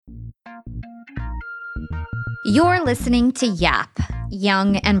You're listening to YAP,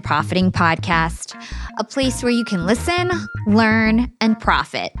 Young and Profiting Podcast, a place where you can listen, learn, and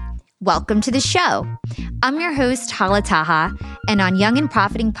profit. Welcome to the show. I'm your host, Hala Taha, and on Young and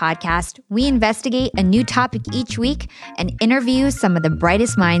Profiting Podcast, we investigate a new topic each week and interview some of the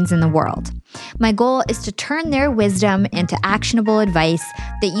brightest minds in the world. My goal is to turn their wisdom into actionable advice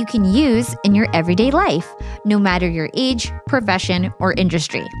that you can use in your everyday life, no matter your age, profession, or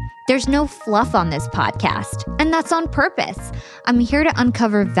industry. There's no fluff on this podcast, and that's on purpose. I'm here to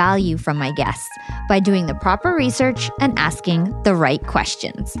uncover value from my guests by doing the proper research and asking the right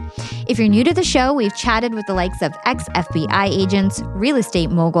questions. If you're new to the show, we've chatted with the likes of ex-FBI agents, real estate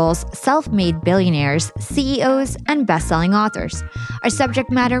moguls, self-made billionaires, CEOs, and best-selling authors. Our subject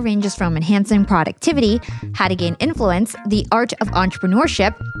matter ranges from enhancing productivity, how to gain influence, the art of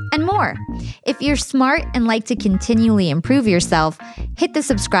entrepreneurship, and more. If you're smart and like to continually improve yourself, hit the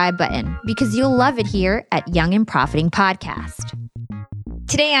subscribe button because you'll love it here at Young and Profiting Podcast.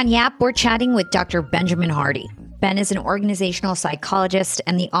 Today on YAP, we're chatting with Dr. Benjamin Hardy. Ben is an organizational psychologist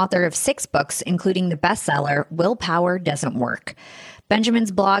and the author of 6 books, including the bestseller, Willpower Doesn't Work.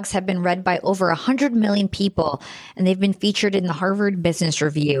 Benjamin's blogs have been read by over 100 million people, and they've been featured in the Harvard Business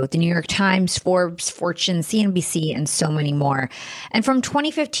Review, the New York Times, Forbes, Fortune, CNBC, and so many more. And from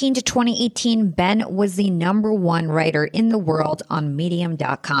 2015 to 2018, Ben was the #1 writer in the world on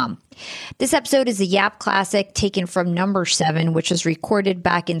Medium.com. This episode is a YAPClassic taken from number 7, which was recorded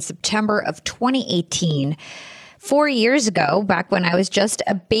back in September of 2018. 4 years ago, back when I was just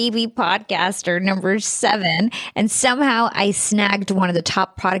a baby podcaster, number 7, and somehow I snagged one of the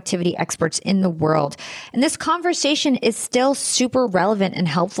top productivity experts in the world. And this conversation is still super relevant and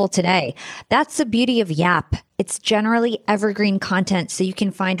helpful today. That's the beauty of YAP. It's generally evergreen content, so you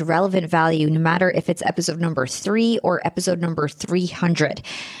can find relevant value no matter if it's episode number 3 or episode number 300.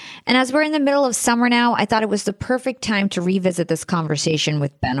 And as we're in the middle of summer now, I thought it was the perfect time to revisit this conversation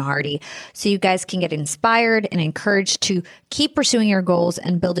with Ben Hardy so you guys can get inspired and encouraged to keep pursuing your goals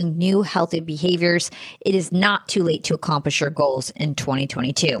and building new healthy behaviors. It is not too late to accomplish your goals in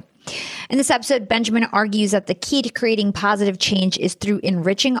 2022. In this episode, Benjamin argues that the key to creating positive change is through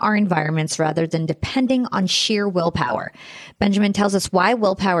enriching our environments rather than depending on sheer willpower. Benjamin tells us why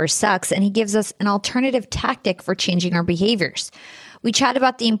willpower sucks, and he gives us an alternative tactic for changing our behaviors. We chat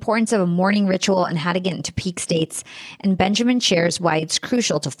about the importance of a morning ritual and how to get into peak states, and Benjamin shares why it's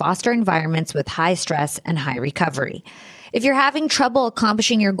crucial to foster environments with high stress and high recovery. If you're having trouble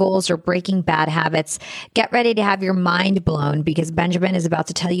accomplishing your goals or breaking bad habits, get ready to have your mind blown because Benjamin is about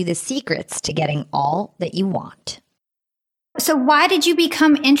to tell you the secrets to getting all that you want. So why did you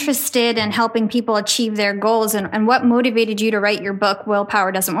become interested in helping people achieve their goals, and what motivated you to write your book,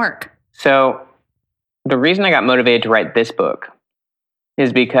 Willpower Doesn't Work? So the reason I got motivated to write this book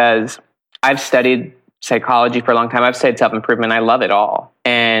is because I've studied psychology for a long time. I've studied self-improvement. I love it all.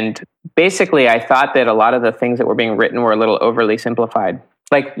 And basically, I thought that a lot of the things that were being written were a little overly simplified.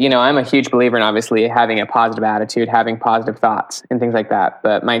 Like, I'm a huge believer in obviously having a positive attitude, having positive thoughts and things like that.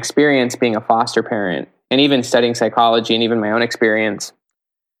 But my experience being a foster parent and even studying psychology and even my own experience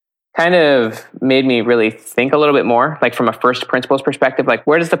kind of made me really think a little bit more, like from a first principles perspective, like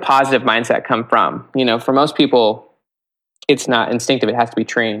where does the positive mindset come from? For most people, it's not instinctive. It has to be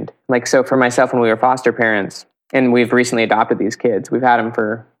trained. Like, so for myself, when we were foster parents and we've recently adopted these kids, we've had them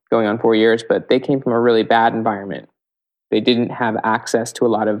for going on 4 years, but they came from a really bad environment. They didn't have access to a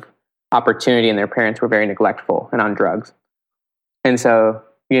lot of opportunity and their parents were very neglectful and on drugs. And so,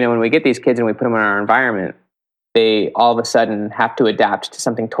 when we get these kids and we put them in our environment, they all of a sudden have to adapt to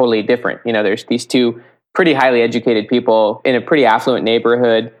something totally different. There's these 2 pretty highly educated people in a pretty affluent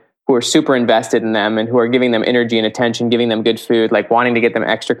neighborhood who are super invested in them and who are giving them energy and attention, giving them good food, like wanting to get them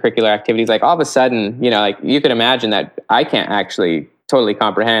extracurricular activities. Like all of a sudden, like you could imagine that I can't actually totally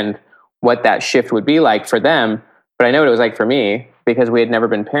comprehend what that shift would be like for them, but I know what it was like for me because we had never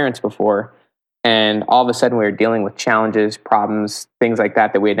been parents before. And all of a sudden we were dealing with challenges, problems, things like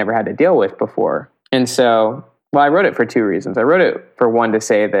that we had never had to deal with before. And so, I wrote it for 2 reasons. I wrote it for one to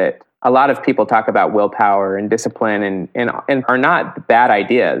say that a lot of people talk about willpower and discipline and are not bad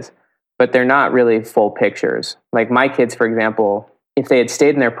ideas, but they're not really full pictures. Like my kids, for example, if they had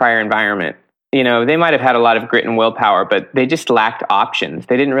stayed in their prior environment, they might have had a lot of grit and willpower, but they just lacked options.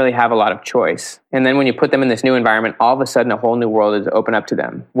 They didn't really have a lot of choice. And then when you put them in this new environment, all of a sudden a whole new world is open up to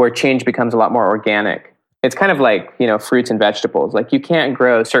them where change becomes a lot more organic. It's kind of like, fruits and vegetables. Like you can't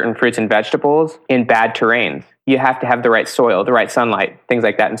grow certain fruits and vegetables in bad terrains. You have to have the right soil, the right sunlight, things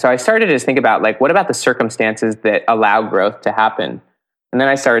like that. And so I started to think about what about the circumstances that allow growth to happen? And then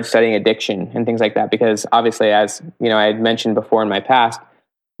I started studying addiction and things like that because obviously, as I had mentioned before in my past,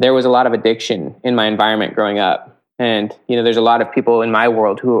 there was a lot of addiction in my environment growing up. And, there's a lot of people in my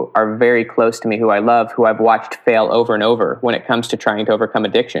world who are very close to me, who I love, who I've watched fail over and over when it comes to trying to overcome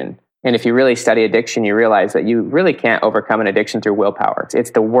addiction. And if you really study addiction, you realize that you really can't overcome an addiction through willpower.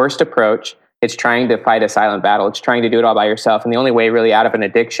 It's the worst approach. It's trying to fight a silent battle. It's trying to do it all by yourself. And the only way really out of an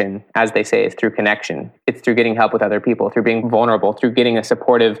addiction, as they say, is through connection. It's through getting help with other people, through being vulnerable, through getting a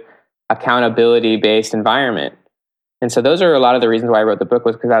supportive, accountability-based environment. And so those are a lot of the reasons why I wrote the book,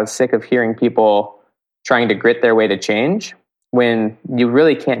 was because I was sick of hearing people trying to grit their way to change when you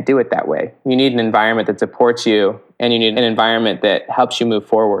really can't do it that way. You need an environment that supports you, and you need an environment that helps you move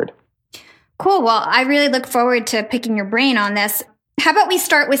forward. Cool. Well, I really look forward to picking your brain on this. How about we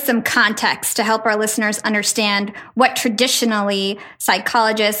start with some context to help our listeners understand what traditionally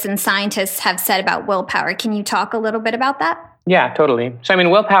psychologists and scientists have said about willpower? Can you talk a little bit about that? Yeah, totally. So,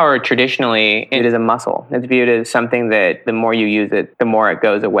 willpower traditionally, it is a muscle. It's viewed as something that the more you use it, the more it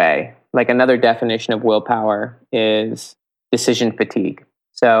goes away. Like another definition of willpower is decision fatigue.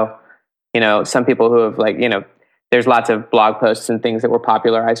 So, some people who have there's lots of blog posts and things that were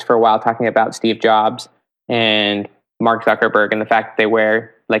popularized for a while talking about Steve Jobs and Mark Zuckerberg and the fact that they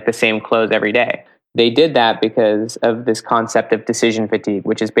wear the same clothes every day. They did that because of this concept of decision fatigue,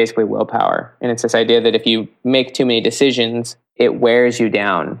 which is basically willpower. And it's this idea that if you make too many decisions, it wears you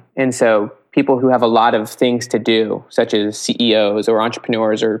down. And so people who have a lot of things to do, such as CEOs or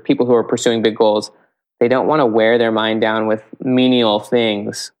entrepreneurs or people who are pursuing big goals, they don't want to wear their mind down with menial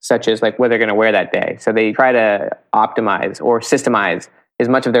things, such as what they're going to wear that day. So they try to optimize or systemize as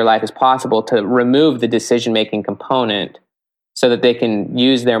much of their life as possible to remove the decision-making component so that they can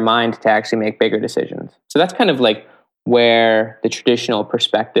use their mind to actually make bigger decisions. So that's kind of where the traditional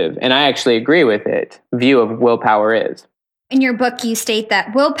perspective, and I actually agree with it, view of willpower is. In your book, you state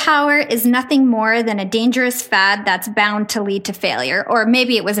that willpower is nothing more than a dangerous fad that's bound to lead to failure, or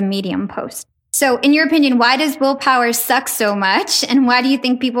maybe it was a Medium post. So in your opinion, why does willpower suck so much? And why do you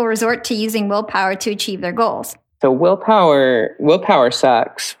think people resort to using willpower to achieve their goals? So willpower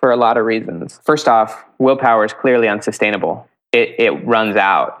sucks for a lot of reasons. First off, willpower is clearly unsustainable. It runs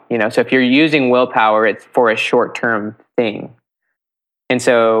out. So if you're using willpower, it's for a short-term thing. And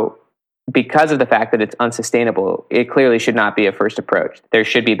so because of the fact that it's unsustainable, it clearly should not be a first approach. There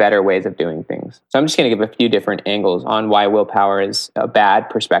should be better ways of doing things. So I'm just going to give a few different angles on why willpower is a bad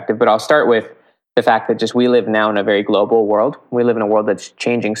perspective, but I'll start with the fact that we live now in a very global world. We live in a world that's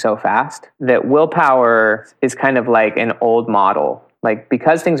changing so fast that willpower is kind of like an old model.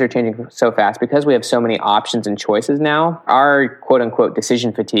 Because things are changing so fast, because we have so many options and choices now, our quote unquote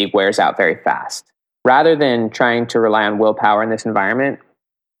decision fatigue wears out very fast. Rather than trying to rely on willpower in this environment,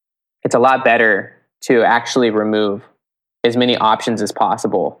 it's a lot better to actually remove as many options as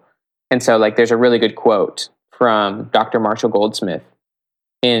possible. And so there's a really good quote from Dr. Marshall Goldsmith,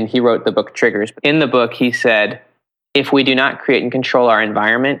 and he wrote the book Triggers. In the book, he said, if we do not create and control our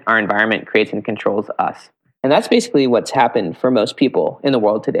environment creates and controls us. And that's basically what's happened for most people in the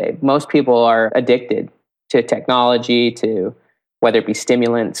world today. Most people are addicted to technology, to whether it be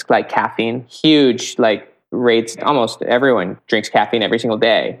stimulants like caffeine, huge rates. Almost everyone drinks caffeine every single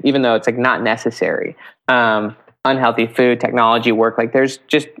day, even though it's not necessary. Unhealthy food, technology, work, there's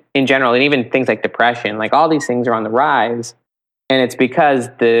just in general, and even things like depression, all these things are on the rise. And it's because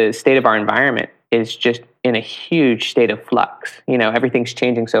the state of our environment is just in a huge state of flux. Everything's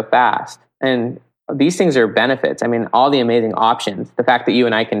changing so fast. And these things are benefits. All the amazing options, the fact that you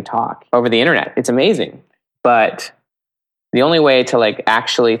and I can talk over the internet, it's amazing. But the only way to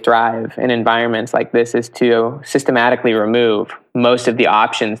actually thrive in environments like this is to systematically remove most of the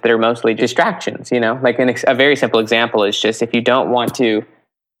options that are mostly distractions. A very simple example is just if you don't want to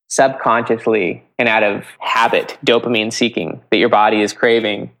subconsciously and out of habit, dopamine seeking that your body is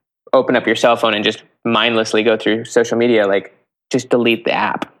craving, open up your cell phone and just mindlessly go through social media, just delete the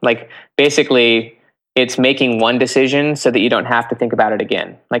app. Basically, it's making one decision so that you don't have to think about it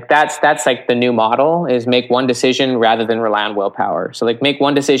again. That's the new model is make one decision rather than rely on willpower. So make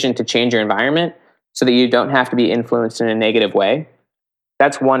one decision to change your environment so that you don't have to be influenced in a negative way.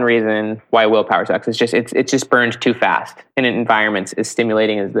 That's one reason why willpower sucks. It's just burned too fast in environments as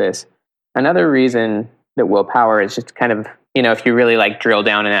stimulating as this. Another reason that willpower is just kind of, if you really drill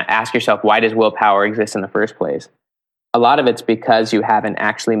down and ask yourself, why does willpower exist in the first place? A lot of it's because you haven't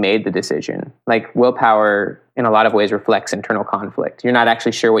actually made the decision. Willpower in a lot of ways reflects internal conflict. You're not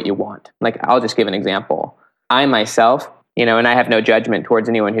actually sure what you want. I'll just give an example. I myself, and I have no judgment towards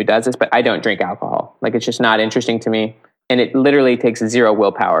anyone who does this, but I don't drink alcohol. It's just not interesting to me. And it literally takes zero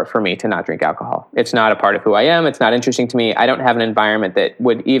willpower for me to not drink alcohol. It's not a part of who I am. It's not interesting to me. I don't have an environment that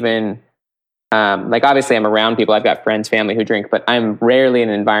would even Like obviously I'm around people, I've got friends, family who drink, but I'm rarely in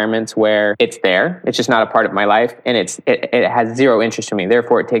environments where it's there. It's just not a part of my life, and it has zero interest in me.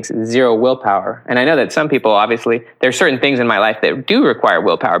 Therefore, it takes zero willpower. And I know that some people, obviously, there's certain things in my life that do require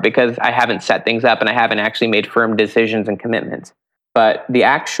willpower because I haven't set things up and I haven't actually made firm decisions and commitments. But the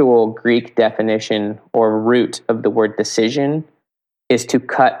actual Greek definition or root of the word decision is to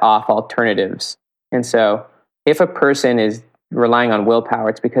cut off alternatives. And so if a person is relying on willpower,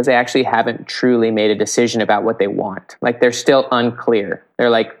 it's because they actually haven't truly made a decision about what they want. Like they're still unclear. They're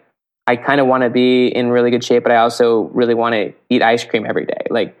like, I kind of want to be in really good shape, but I also really want to eat ice cream every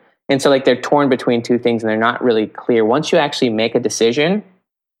day. And so they're torn between two things and they're not really clear. Once you actually make a decision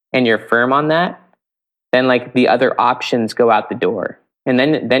and you're firm on that, then the other options go out the door. And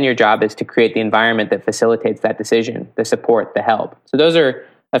then your job is to create the environment that facilitates that decision, the support, the help. So those are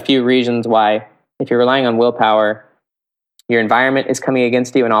a few reasons why if you're relying on willpower, your environment is coming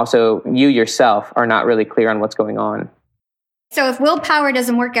against you, and also you yourself are not really clear on what's going on. So if willpower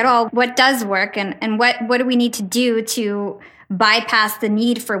doesn't work at all, what does work, and what do we need to do to bypass the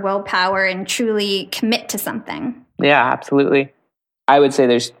need for willpower and truly commit to something? Yeah, absolutely. I would say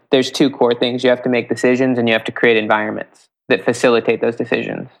there's two core things. You have to make decisions and you have to create environments that facilitate those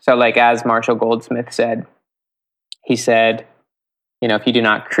decisions. So as Marshall Goldsmith said, he said, if you do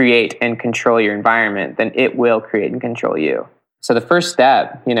not create and control your environment, then it will create and control you. So the first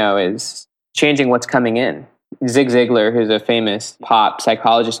step, is changing what's coming in. Zig Ziglar, who's a famous pop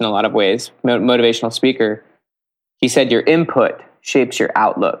psychologist in a lot of ways, motivational speaker, he said your input shapes your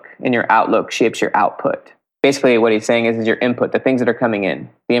outlook and your outlook shapes your output. Basically what he's saying is your input, the things that are coming in,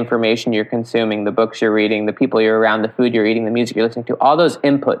 the information you're consuming, the books you're reading, the people you're around, the food you're eating, the music you're listening to, all those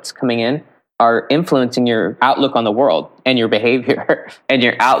inputs coming in are influencing your outlook on the world and your behavior. And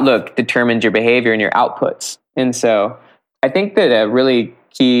your outlook determines your behavior and your outputs. And so I think that a really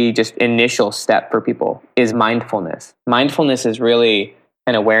key just initial step for people is mindfulness. Mindfulness is really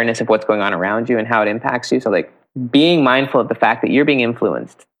an awareness of what's going on around you and how it impacts you. So being mindful of the fact that you're being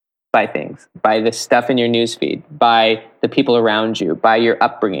influenced by things, by the stuff in your newsfeed, by the people around you, by your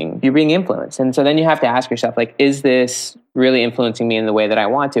upbringing. You're being influenced. And so then you have to ask yourself, is this really influencing me in the way that I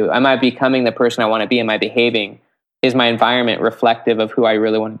want to? Am I becoming the person I want to be? Am I behaving? Is my environment reflective of who I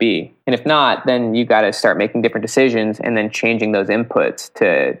really want to be? And if not, then you got to start making different decisions and then changing those inputs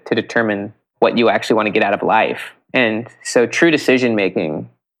to determine what you actually want to get out of life. And so true decision making,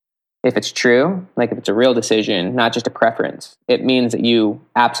 if it's true, if it's a real decision, not just a preference, it means that you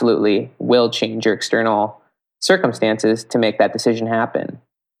absolutely will change your external circumstances to make that decision happen.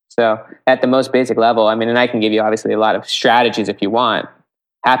 So at the most basic level, and I can give you obviously a lot of strategies if you want.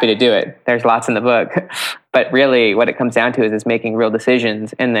 Happy to do it. There's lots in the book. But really what it comes down to is making real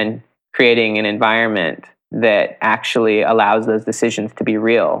decisions and then creating an environment that actually allows those decisions to be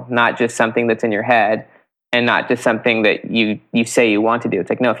real, not just something that's in your head and not just something that you say you want to do.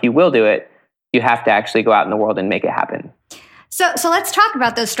 It's no, if you will do it, you have to actually go out in the world and make it happen. So let's talk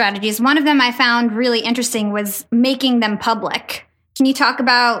about those strategies. One of them I found really interesting was making them public. Can you talk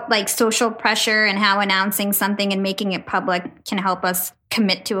about social pressure and how announcing something and making it public can help us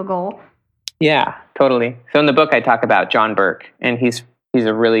commit to a goal? Yeah, totally. So in the book, I talk about John Burke, and he's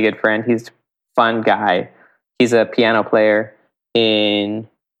a really good friend. He's a fun guy. He's a piano player in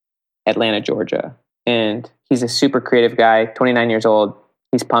Atlanta, Georgia. And he's a super creative guy, 29 years old.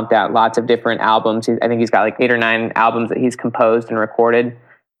 He's pumped out lots of different albums. I think he's got 8 or 9 albums that he's composed and recorded.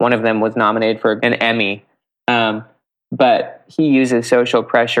 One of them was nominated for an Emmy. But he uses social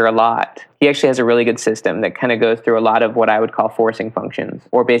pressure a lot. He actually has a really good system that kind of goes through a lot of what I would call forcing functions,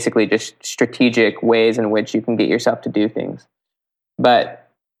 or basically just strategic ways in which you can get yourself to do things.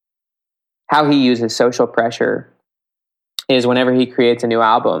 But how he uses social pressure is whenever he creates a new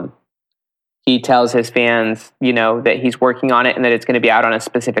album, he tells his fans, that he's working on it and that it's going to be out on a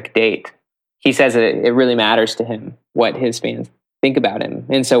specific date. He says that it really matters to him what his fans think about him.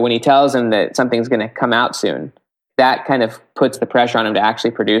 And so when he tells them that something's going to come out soon, that kind of puts the pressure on him to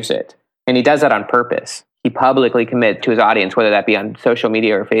actually produce it. And he does that on purpose. He publicly commits to his audience, whether that be on social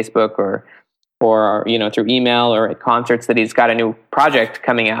media or Facebook or through email or at concerts, that he's got a new project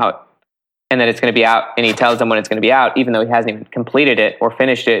coming out and that it's going to be out, and he tells them when it's going to be out, even though he hasn't even completed it or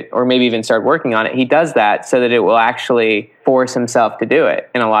finished it or maybe even started working on it. He does that so that it will actually force himself to do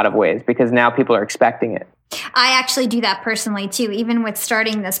it in a lot of ways, because now people are expecting it. I actually do that personally too. Even with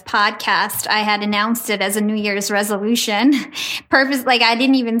starting this podcast, I had announced it as a New Year's resolution. I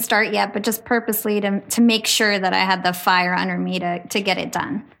didn't even start yet, but just purposely to make sure that I had the fire under me to get it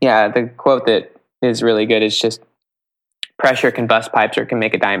done. Yeah, the quote that is really good is just, pressure can bust pipes or can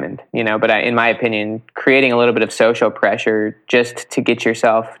make a diamond, But in my opinion, creating a little bit of social pressure just to get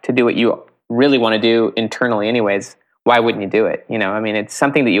yourself to do what you really want to do internally anyways, why wouldn't you do it? I mean, it's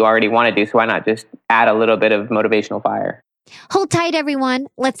something that you already want to do. So why not just add a little bit of motivational fire? Hold tight, everyone.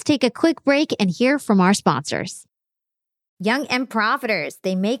 Let's take a quick break and hear from our sponsors. Young and Profiters,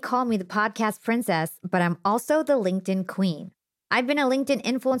 they may call me the podcast princess, but I'm also the LinkedIn queen. I've been a LinkedIn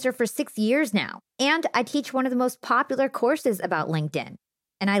influencer for 6 years now, and I teach one of the most popular courses about LinkedIn.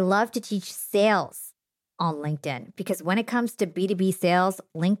 And I love to teach sales on LinkedIn because when it comes to B2B sales,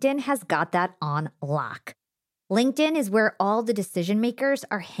 LinkedIn has got that on lock. LinkedIn is where all the decision makers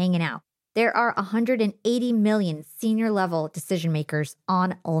are hanging out. There are 180 million senior level decision makers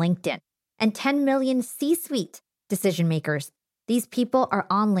on LinkedIn and 10 million C-suite decision makers. These people are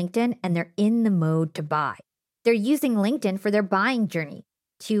on LinkedIn and they're in the mode to buy. They're using LinkedIn for their buying journey,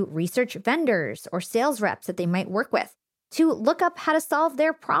 to research vendors or sales reps that they might work with, to look up how to solve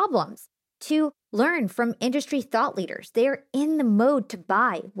their problems, to learn from industry thought leaders. They're in the mode to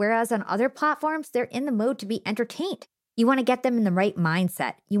buy, whereas on other platforms, they're in the mode to be entertained. You want to get them in the right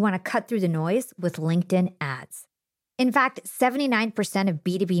mindset. You want to cut through the noise with LinkedIn ads. In fact, 79% of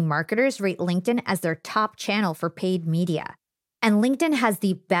B2B marketers rate LinkedIn as their top channel for paid media. And LinkedIn has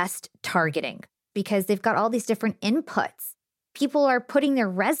the best targeting because they've got all these different inputs. People are putting their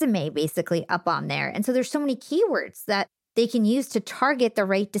resume basically up on there. And so there's so many keywords that they can use to target the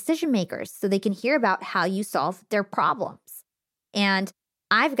right decision makers so they can hear about how you solve their problems. And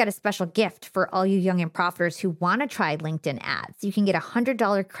I've got a special gift for all you young and profiters who want to try LinkedIn ads. You can get a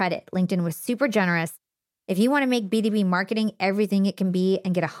 $100 credit. LinkedIn was super generous. If you want to make B2B marketing everything it can be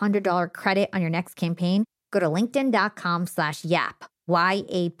and get a $100 credit on your next campaign, go to linkedin.com/YAP,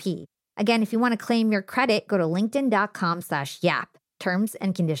 YAP. Again, if you want to claim your credit, go to linkedin.com/YAP. Terms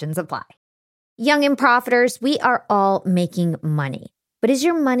and conditions apply. Young and profiters, we are all making money. But is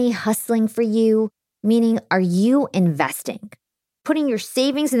your money hustling for you? Meaning, are you investing? Putting your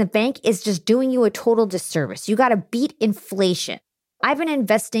savings in the bank is just doing you a total disservice. You got to beat inflation. I've been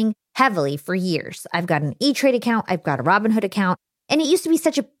investing heavily for years. I've got an E-Trade account. I've got a Robinhood account. And it used to be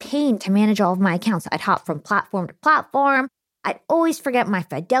such a pain to manage all of my accounts. I'd hop from platform to platform. I'd always forget my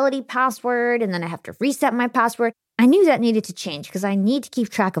Fidelity password, and then I have to reset my password. I knew that needed to change because I need to keep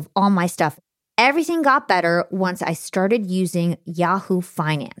track of all my stuff. Everything got better once I started using Yahoo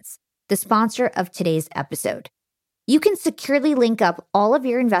Finance, the sponsor of today's episode. You can securely link up all of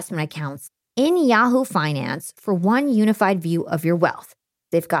your investment accounts in Yahoo Finance for one unified view of your wealth.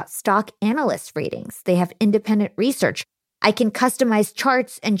 They've got stock analyst ratings. They have independent research. I can customize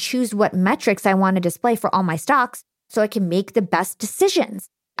charts and choose what metrics I want to display for all my stocks so I can make the best decisions.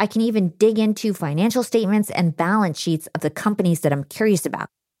 I can even dig into financial statements and balance sheets of the companies that I'm curious about.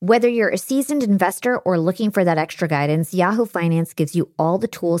 Whether you're a seasoned investor or looking for that extra guidance, Yahoo Finance gives you all the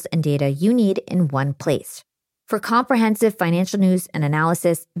tools and data you need in one place. For comprehensive financial news and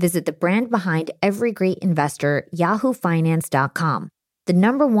analysis, visit the brand behind every great investor, yahoofinance.com, the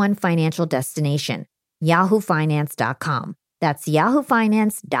 #1 financial destination, yahoofinance.com. That's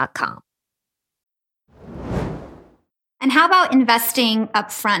yahoofinance.com. And how about investing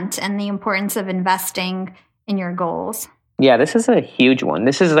upfront and the importance of investing in your goals? Yeah, this is a huge one.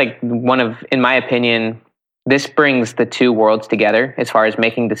 This is like in my opinion, this brings the two worlds together as far as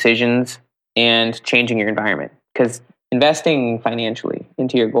making decisions and changing your environment. Because investing financially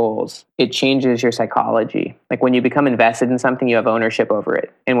into your goals, it changes your psychology. Like when you become invested in something, you have ownership over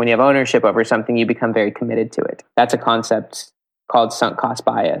it. And when you have ownership over something, you become very committed to it. That's a concept called sunk cost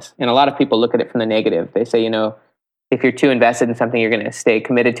bias. And a lot of people look at it from the negative. They say, if you're too invested in something, you're going to stay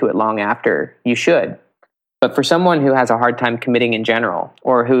committed to it long after. You should. But for someone who has a hard time committing in general,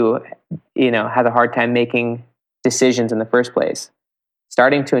 or who, has a hard time making decisions in the first place,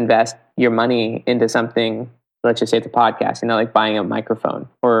 starting to invest your money into something, let's just say it's a podcast, like buying a microphone,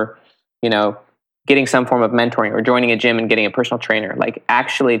 or, getting some form of mentoring, or joining a gym and getting a personal trainer, like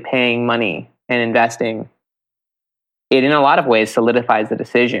actually paying money and investing, it in a lot of ways solidifies the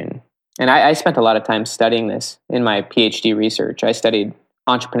decision. And I spent a lot of time studying this in my PhD research. I studied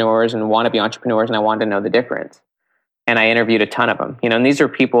entrepreneurs and wannabe entrepreneurs, and I wanted to know the difference. And I interviewed a ton of them, and these are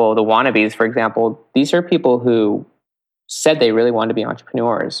people, the wannabes, for example, these are people who said they really wanted to be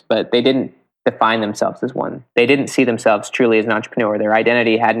entrepreneurs, but they didn't define themselves as one. They didn't see themselves truly as an entrepreneur. Their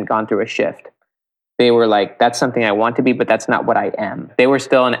identity hadn't gone through a shift. They were like, that's something I want to be, but that's not what I am. They were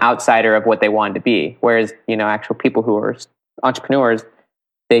still an outsider of what they wanted to be. Whereas, actual people who were entrepreneurs,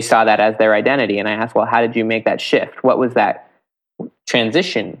 they saw that as their identity. And I asked, well, how did you make that shift? What was that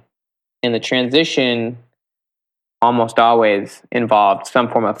transition? And the transition almost always involved some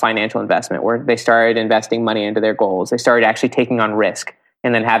form of financial investment, where they started investing money into their goals. They started actually taking on risk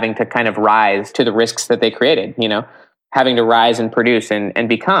and then having to kind of rise to the risks that they created. having to rise and produce and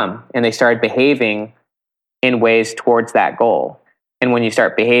become. And they started behaving in ways towards that goal. And when you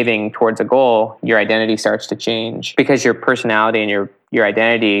start behaving towards a goal, your identity starts to change because your personality and your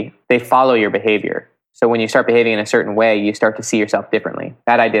identity, they follow your behavior. So when you start behaving in a certain way, you start to see yourself differently.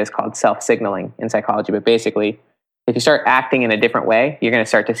 That idea is called self-signaling in psychology. But basically, if you start acting in a different way, you're going to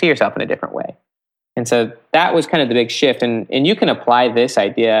start to see yourself in a different way. And so that was kind of the big shift. And you can apply this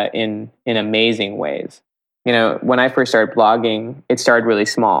idea in amazing ways. You know, when I first started blogging, it started really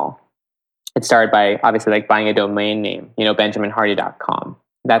small. It started by obviously like buying a domain name, benjaminhardy.com.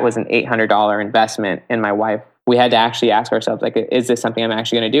 That was an $800 investment. And my wife, we had to actually ask ourselves, like, is this something I'm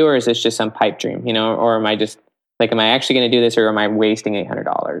actually going to do? Or is this just some pipe dream, or am I just like, am I actually going to do this or am I wasting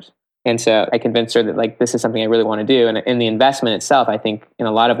 $800? And so I convinced her that like, this is something I really want to do. And in the investment itself, I think in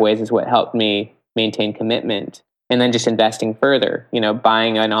a lot of ways is what helped me maintain commitment. And then just investing further,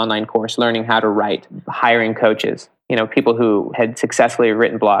 buying an online course, learning how to write, hiring coaches, people who had successfully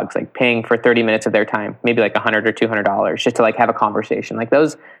written blogs, like paying for 30 minutes of their time, maybe like $100 or $200 just to like have a conversation. Like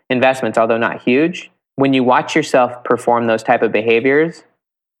those investments, although not huge, when you watch yourself perform those type of behaviors,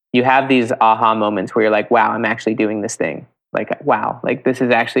 you have these aha moments where you're like, wow, I'm actually doing this thing. Like, wow, like this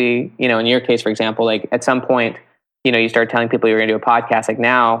is actually, in your case, for example, like at some point, you start telling people you're going to do a podcast. Like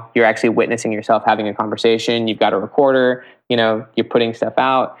now you're actually witnessing yourself having a conversation. You've got a recorder, you're putting stuff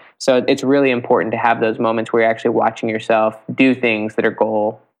out. So it's really important to have those moments where you're actually watching yourself do things that are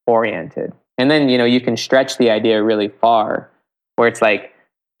goal oriented. And then, you can stretch the idea really far where it's like,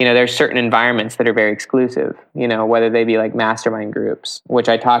 there's certain environments that are very exclusive, whether they be like mastermind groups, which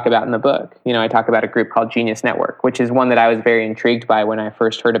I talk about in the book. I talk about a group called Genius Network, which is one that I was very intrigued by when I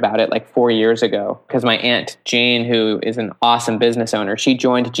first heard about it like 4 years ago, because my aunt Jane, who is an awesome business owner, she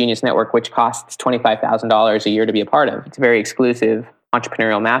joined Genius Network, which costs $25,000 a year to be a part of. It's a very exclusive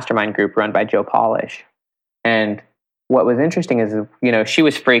entrepreneurial mastermind group run by Joe Polish. And what was interesting is, she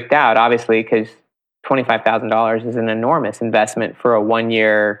was freaked out, obviously, because $25,000 is an enormous investment for a 1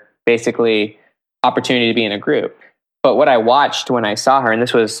 year, basically, opportunity to be in a group. But what I watched when I saw her, and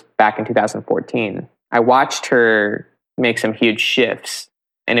this was back in 2014, I watched her make some huge shifts.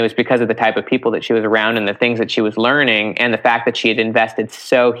 And it was because of the type of people that she was around and the things that she was learning and the fact that she had invested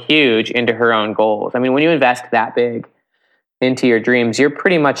so huge into her own goals. I mean, when you invest that big into your dreams, you're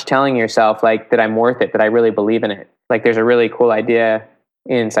pretty much telling yourself like that I'm worth it, that I really believe in it. Like there's a really cool idea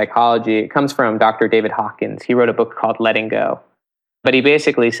in psychology. It comes from Dr. David Hawkins. He wrote a book called Letting Go. But he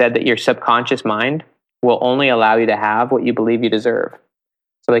basically said that your subconscious mind will only allow you to have what you believe you deserve.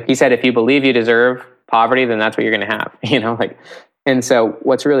 So like he said, if you believe you deserve poverty, then that's what you're going to have, And so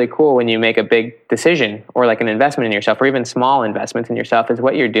what's really cool when you make a big decision or like an investment in yourself or even small investments in yourself is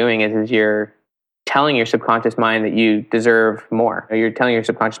what you're doing is you're telling your subconscious mind that you deserve more. Or you're telling your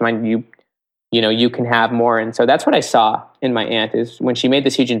subconscious mind you can have more. And so that's what I saw in my aunt is when she made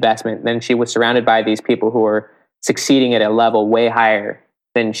this huge investment, then she was surrounded by these people who were succeeding at a level way higher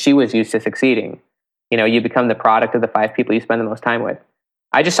than she was used to succeeding. You become the product of the 5 people you spend the most time with.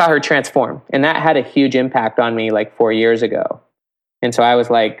 I just saw her transform, and that had a huge impact on me like 4 years ago. And so I was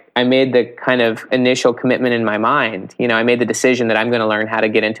like, I made the kind of initial commitment in my mind. I made the decision that I'm going to learn how to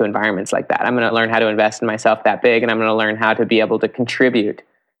get into environments like that. I'm going to learn how to invest in myself that big, and I'm going to learn how to be able to contribute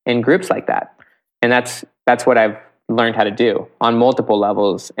in groups like that. And that's what I've learned how to do on multiple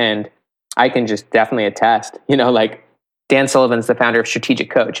levels. And I can just definitely attest, like Dan Sullivan's the founder of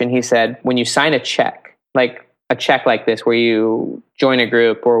Strategic Coach. And he said, when you sign a check like this, where you join a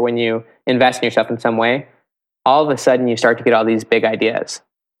group or when you invest in yourself in some way, all of a sudden you start to get all these big ideas.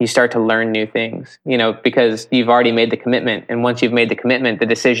 You start to learn new things, because you've already made the commitment. And once you've made the commitment, the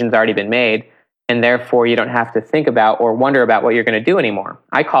decision's already been made. And therefore, you don't have to think about or wonder about what you're going to do anymore.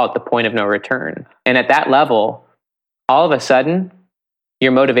 I call it the point of no return. And at that level, all of a sudden,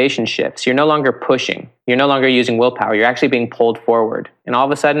 your motivation shifts. You're no longer pushing. You're no longer using willpower. You're actually being pulled forward. And all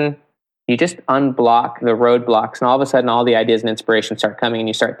of a sudden, you just unblock the roadblocks. And all of a sudden, all the ideas and inspiration start coming and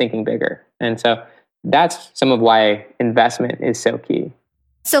you start thinking bigger. And so that's some of why investment is so key.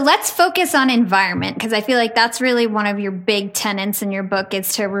 So let's focus on environment, because I feel like that's really one of your big tenets in your book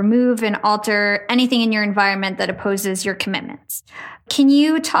is to remove and alter anything in your environment that opposes your commitments. Can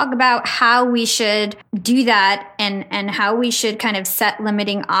you talk about how we should do that and how we should kind of set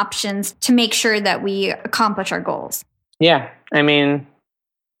limiting options to make sure that we accomplish our goals? Yeah. I mean,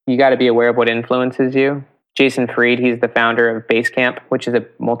 you got to be aware of what influences you. Jason Fried, he's the founder of Basecamp, which is a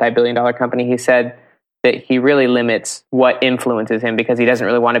multi-billion-dollar company. He said that he really limits what influences him because he doesn't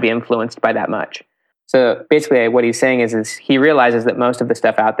really want to be influenced by that much. So basically what he's saying is he realizes that most of the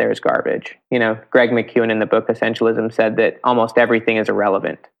stuff out there is garbage. Greg McKeown in the book Essentialism said that almost everything is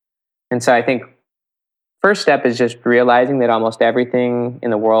irrelevant. And so I think first step is just realizing that almost everything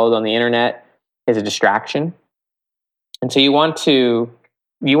in the world on the internet is a distraction. And so you want to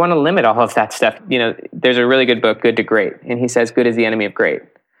limit all of that stuff. There's a really good book, Good to Great, and he says good is the enemy of great.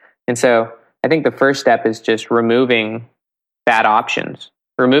 And so I think the first step is just removing bad options,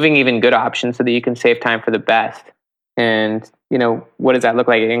 removing even good options so that you can save time for the best. And, what does that look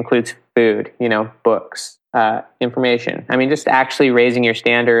like? It includes food, books, information. I mean, just actually raising your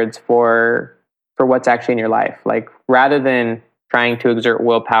standards for what's actually in your life. Like, rather than trying to exert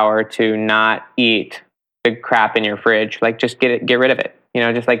willpower to not eat the crap in your fridge, like, just get rid of it.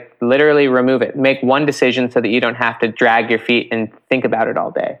 Just like literally remove it. Make one decision so that you don't have to drag your feet and think about it all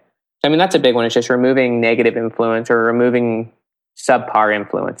day. I mean, that's a big one. It's just removing negative influence or removing subpar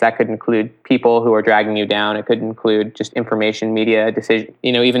influence. That could include people who are dragging you down. It could include just information, media, decision,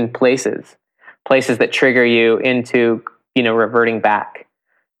 even places that trigger you into, reverting back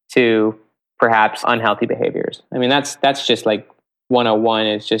to perhaps unhealthy behaviors. I mean, that's just like 101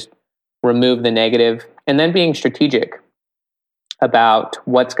 is just remove the negative, and then being strategic about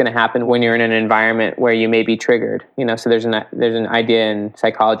what's going to happen when you're in an environment where you may be triggered. So there's an idea in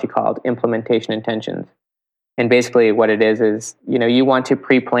psychology called implementation intentions. And basically what it is, you want to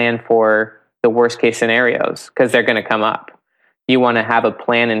pre-plan for the worst case scenarios because they're going to come up. You want to have a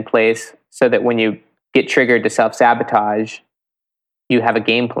plan in place so that when you get triggered to self-sabotage, you have a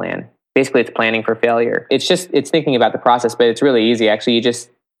game plan. Basically, it's planning for failure. It's thinking about the process, but it's really easy. Actually, you just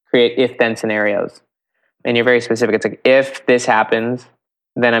create if-then scenarios. And you're very specific. It's like, if this happens,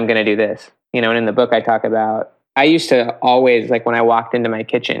 then I'm going to do this. And in the book I talk about, I used to always, like when I walked into my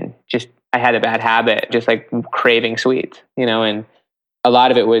kitchen, I had a bad habit, just like craving sweets, and a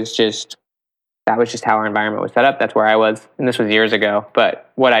lot of it was that was just how our environment was set up. That's where I was. And this was years ago.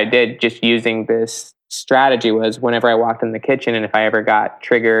 But what I did just using this strategy was whenever I walked in the kitchen, and if I ever got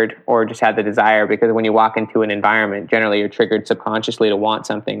triggered or just had the desire, because when you walk into an environment, generally you're triggered subconsciously to want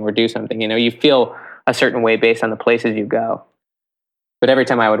something or do something. You feel a certain way based on the places you go. But every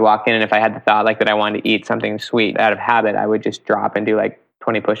time I would walk in, and if I had the thought like that I wanted to eat something sweet out of habit, I would just drop and do like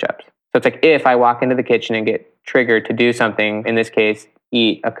 20 push-ups. So it's like, if I walk into the kitchen and get triggered to do something, in this case,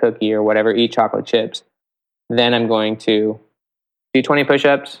 eat a cookie or whatever, eat chocolate chips, then I'm going to do 20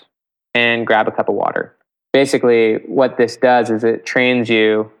 push-ups and grab a cup of water. Basically, what this does is it trains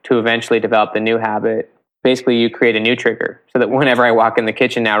you to eventually develop the new habit. Basically, you create a new trigger so that whenever I walk in the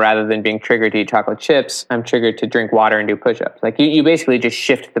kitchen now, rather than being triggered to eat chocolate chips, I'm triggered to drink water and do push-ups. Like you basically just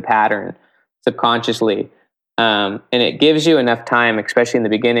shift the pattern subconsciously. And it gives you enough time, especially in the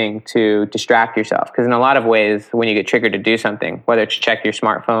beginning, to distract yourself. Because in a lot of ways, when you get triggered to do something, whether it's check your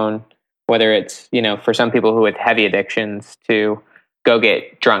smartphone, whether it's, for some people who have heavy addictions to go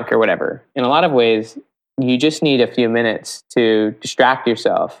get drunk or whatever, in a lot of ways, you just need a few minutes to distract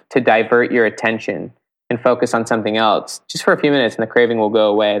yourself, to divert your attention and focus on something else just for a few minutes, and the craving will go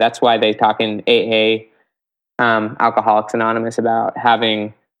away. That's why they talk in AA, Alcoholics Anonymous, about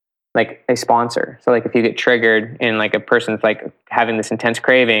having like a sponsor. So like if you get triggered and like a person's like having this intense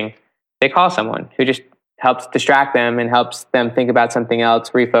craving, they call someone who just helps distract them and helps them think about something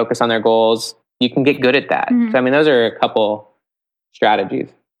else, refocus on their goals. You can get good at that. Mm-hmm. So I mean, those are a couple strategies.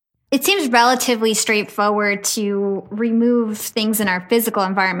 It seems relatively straightforward to remove things in our physical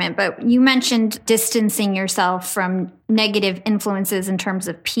environment, but you mentioned distancing yourself from negative influences in terms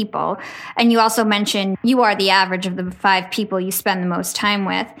of people. And you also mentioned you are the average of the 5 people you spend the most time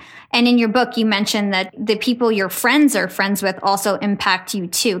with. And in your book, you mentioned that the people your friends are friends with also impact you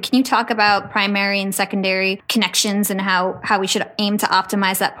too. Can you talk about primary and secondary connections and how we should aim to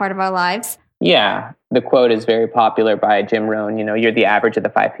optimize that part of our lives? Yeah, the quote is very popular by Jim Rohn. You're the average of the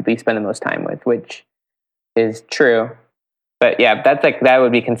 5 people you spend the most time with, which is true. But yeah, that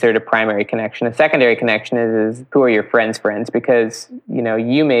would be considered a primary connection. A secondary connection is who are your friends' friends? Because,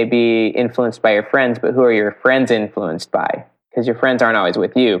 you may be influenced by your friends, but who are your friends influenced by? Because your friends aren't always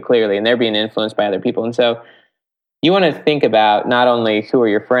with you, clearly, and they're being influenced by other people. And so you want to think about not only who are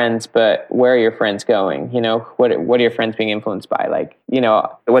your friends, but where are your friends going? What are your friends being influenced by? Like,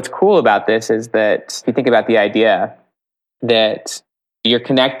 what's cool about this is that you think about the idea that you're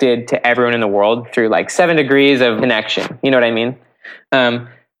connected to everyone in the world through like 7 degrees of connection. You know what I mean? But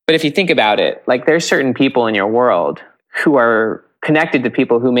if you think about it, like there's certain people in your world who are connected to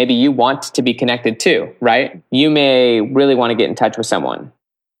people who maybe you want to be connected to, right? You may really want to get in touch with someone.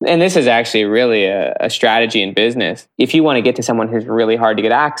 And this is actually really a strategy in business. If you want to get to someone who's really hard to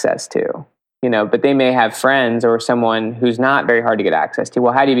get access to, but they may have friends or someone who's not very hard to get access to,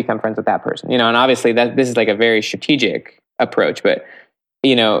 well, how do you become friends with that person? And obviously this is like a very strategic approach, but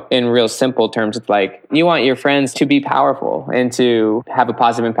in real simple terms, it's like you want your friends to be powerful and to have a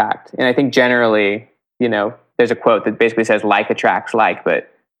positive impact. And I think generally, there's a quote that basically says like attracts like,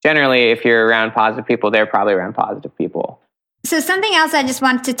 but generally if you're around positive people, they're probably around positive people. So something else I just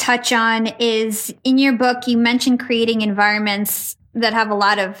wanted to touch on is in your book, you mentioned creating environments that have a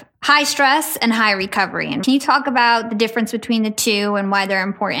lot of high stress and high recovery. And can you talk about the difference between the two and why they're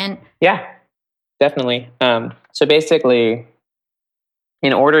important? Yeah, definitely. So basically,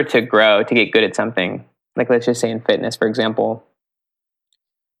 in order to grow, to get good at something, like let's just say in fitness, for example,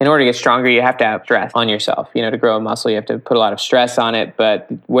 in order to get stronger, you have to have stress on yourself. To grow a muscle, you have to put a lot of stress on it. But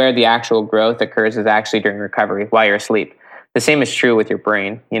where the actual growth occurs is actually during recovery while you're asleep. The same is true with your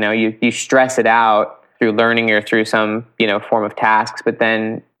brain. You stress it out through learning or through some, form of tasks, but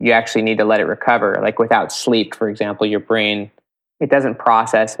then you actually need to let it recover. Like without sleep, for example, your brain, it doesn't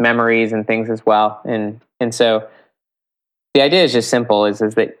process memories and things as well. And so the idea is just simple, is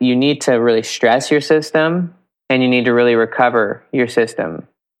that you need to really stress your system and you need to really recover your system.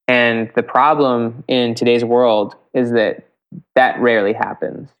 And the problem in today's world is that rarely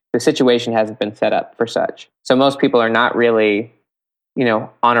happens. The situation hasn't been set up for such. So most people are not really,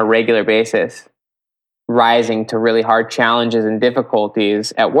 on a regular basis, rising to really hard challenges and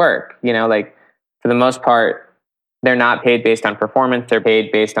difficulties at work. Like for the most part, they're not paid based on performance. They're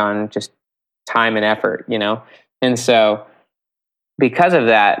paid based on just time and effort, And so because of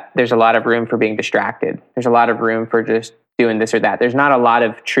that, there's a lot of room for being distracted. There's a lot of room for just doing this or that. There's not a lot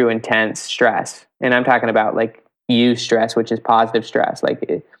of true intense stress. And I'm talking about like stress, which is positive stress.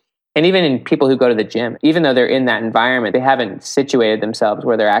 And even in people who go to the gym, even though they're in that environment, they haven't situated themselves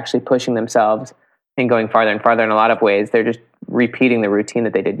where they're actually pushing themselves and going farther and farther in a lot of ways. They're just repeating the routine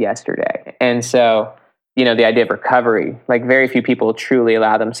that they did yesterday. And so, the idea of recovery, like very few people truly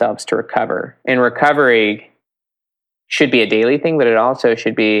allow themselves to recover. And recovery should be a daily thing, but it also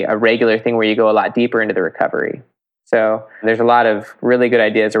should be a regular thing where you go a lot deeper into the recovery. So there's a lot of really good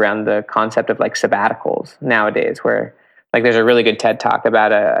ideas around the concept of like sabbaticals nowadays, where like there's a really good TED Talk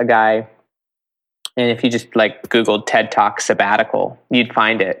about a guy. And if you just like Googled TED Talk sabbatical, you'd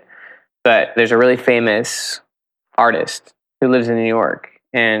find it. But there's a really famous artist who lives in New York,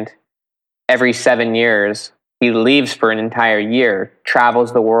 and every 7 years he leaves for an entire year,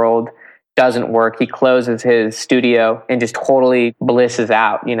 travels the world, doesn't work. He closes his studio and just totally blisses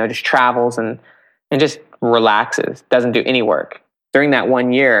out, just travels and just relaxes, doesn't do any work. During that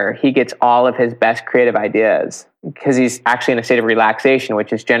 1 year, he gets all of his best creative ideas because he's actually in a state of relaxation,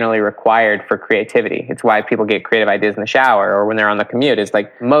 which is generally required for creativity. It's why people get creative ideas in the shower or when they're on the commute. It's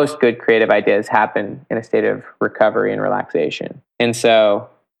like most good creative ideas happen in a state of recovery and relaxation. And so,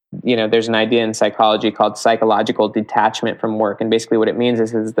 there's an idea in psychology called psychological detachment from work. And basically what it means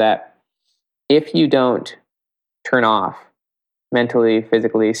is that if you don't turn off mentally,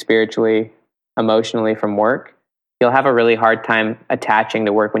 physically, spiritually, emotionally from work, you'll have a really hard time attaching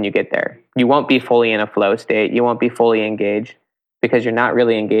to work when you get there. You won't be fully in a flow state. You won't be fully engaged because you're not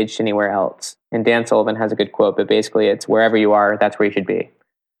really engaged anywhere else. And Dan Sullivan has a good quote, but basically it's wherever you are, that's where you should be.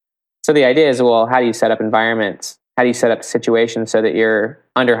 So the idea is, well, how do you set up environments? How do you set up situations so that you're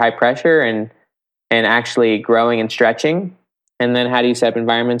under high pressure and actually growing and stretching? And then how do you set up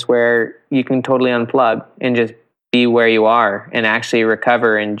environments where you can totally unplug and just be where you are and actually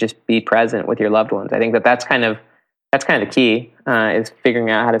recover and just be present with your loved ones? I think that's kind of the key, is figuring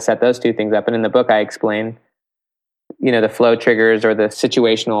out how to set those two things up. And in the book, I explain, the flow triggers or the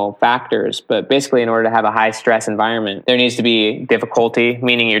situational factors. But basically, in order to have a high stress environment, there needs to be difficulty,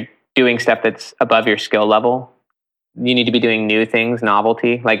 meaning you're doing stuff that's above your skill level. You need to be doing new things,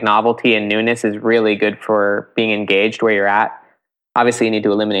 novelty. Like novelty and newness is really good for being engaged where you're at. Obviously, you need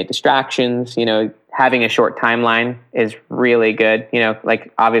to eliminate distractions. Having a short timeline is really good.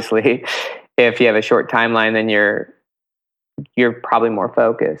 Like obviously, if you have a short timeline, then you're probably more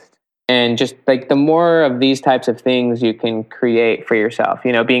focused. And just like the more of these types of things you can create for yourself,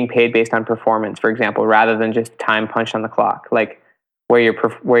 being paid based on performance, for example, rather than just time punched on the clock, like where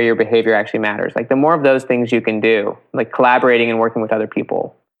your behavior actually matters. Like the more of those things you can do, like collaborating and working with other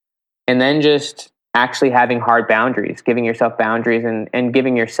people, and then just actually having hard boundaries, giving yourself boundaries and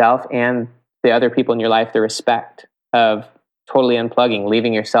giving yourself and the other people in your life the respect of totally unplugging,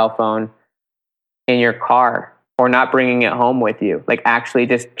 leaving your cell phone in your car or not bringing it home with you. Like actually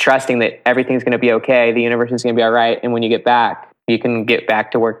just trusting that everything's going to be okay. The universe is going to be all right. And when you get back, you can get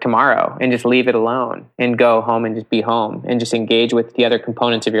back to work tomorrow and just leave it alone and go home and just be home and just engage with the other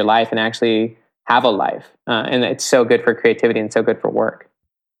components of your life and actually have a life. And it's so good for creativity and so good for work.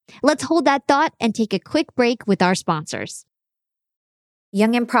 Let's hold that thought and take a quick break with our sponsors.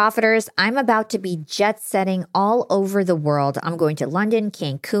 Young and Profiters, I'm about to be jet-setting all over the world. I'm going to London,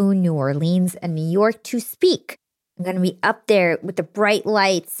 Cancun, New Orleans, and New York to speak. I'm going to be up there with the bright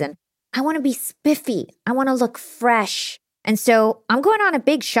lights and I want to be spiffy. I want to look fresh. And so I'm going on a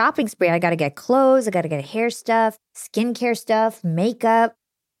big shopping spree. I got to get clothes. I got to get hair stuff, skincare stuff, makeup.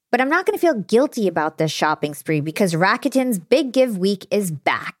 But I'm not going to feel guilty about this shopping spree because Rakuten's Big Give Week is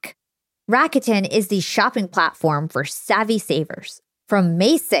back. Rakuten is the shopping platform for savvy savers. From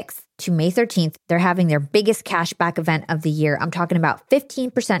May 6th to May 13th, they're having their biggest cashback event of the year. I'm talking about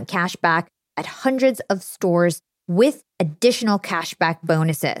 15% cash back at hundreds of stores with additional cashback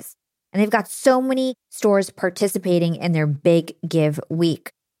bonuses. And they've got so many stores participating in their Big Give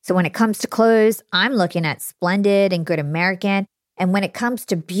Week. So when it comes to clothes, I'm looking at Splendid and Good American. And when it comes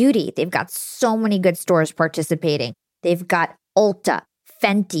to beauty, they've got so many good stores participating. They've got Ulta,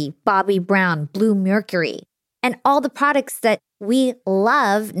 Fenty, Bobbi Brown, Blue Mercury, and all the products that we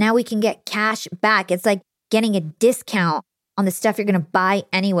love. Now we can get cash back. It's like getting a discount on the stuff you're going to buy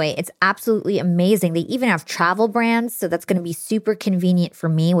anyway. It's absolutely amazing. They even have travel brands, so that's going to be super convenient for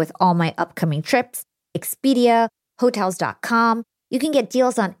me with all my upcoming trips. Expedia, Hotels.com. You can get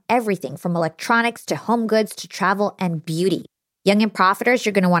deals on everything from electronics to home goods to travel and beauty. Young and profiters,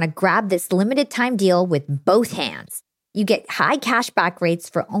 you're going to want to grab this limited time deal with both hands. You get high cashback rates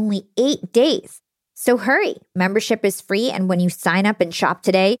for only 8 days. So hurry. Membership is free, and when you sign up and shop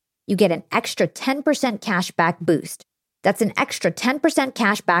today, you get an extra 10% cashback boost. That's an extra 10%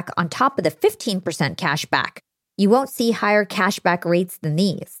 cash back on top of the 15% cash back. You won't see higher cashback rates than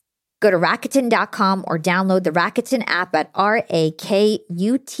these. Go to Rakuten.com or download the Rakuten app at Rakuten.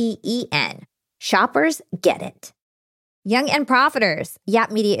 Shoppers get it. Young and profiters.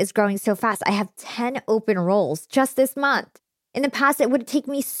 Yap Media is growing so fast. I have 10 open roles just this month. In the past, it would take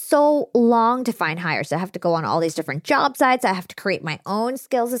me so long to find hires. I have to go on all these different job sites. I have to create my own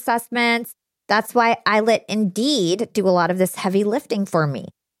skills assessments. That's why I let Indeed do a lot of this heavy lifting for me.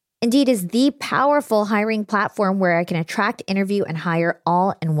 Indeed is the powerful hiring platform where I can attract, interview, and hire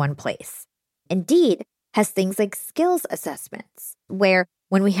all in one place. Indeed has things like skills assessments, where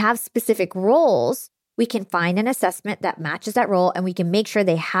when we have specific roles, we can find an assessment that matches that role and we can make sure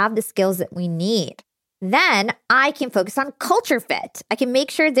they have the skills that we need. Then I can focus on culture fit. I can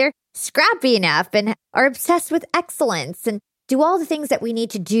make sure they're scrappy enough and are obsessed with excellence and do all the things that we need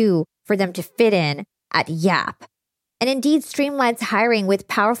to do for them to fit in at Yap. And Indeed streamlines hiring with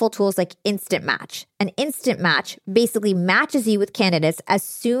powerful tools like Instant Match. An Instant Match basically matches you with candidates as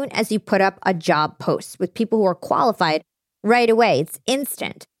soon as you put up a job post with people who are qualified right away. It's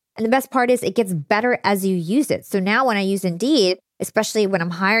instant. And the best part is it gets better as you use it. So now when I use Indeed, especially when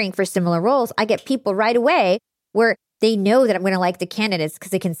I'm hiring for similar roles, I get people right away where they know that I'm going to like the candidates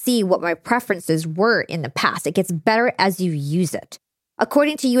because they can see what my preferences were in the past. It gets better as you use it.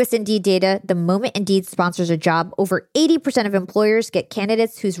 According to US Indeed data, the moment Indeed sponsors a job, over 80% of employers get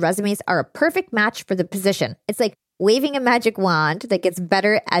candidates whose resumes are a perfect match for the position. It's like waving a magic wand that gets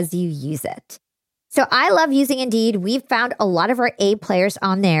better as you use it. So I love using Indeed. We've found a lot of our A players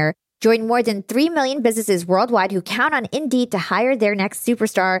on there. Join more than 3 million businesses worldwide who count on Indeed to hire their next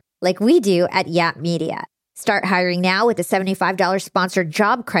superstar like we do at Yap Media. Start hiring now with a $75 sponsored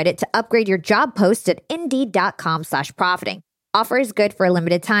job credit to upgrade your job post at Indeed.com/profiting. Offer is good for a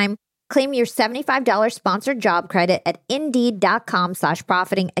limited time. Claim your $75 sponsored job credit at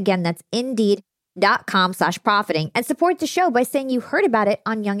Indeed.com/profiting. Again, that's Indeed.com/profiting. And support the show by saying you heard about it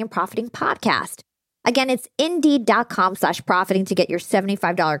on Young and Profiting Podcast. Again, it's Indeed.com/profiting to get your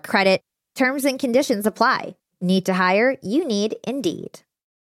 $75 credit. Terms and conditions apply. Need to hire? You need Indeed.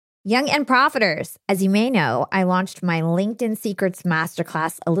 Young and profiters. As you may know, I launched my LinkedIn Secrets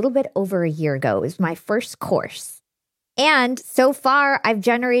Masterclass a little bit over a year ago. It was my first course. And so far, I've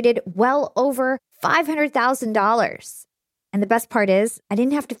generated well over $500,000. And the best part is I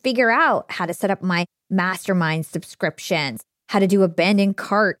didn't have to figure out how to set up my mastermind subscriptions, how to do abandoned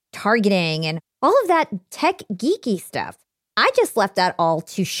cart targeting, and all of that tech geeky stuff. I just left that all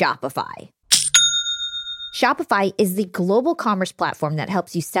to Shopify. Shopify is the global commerce platform that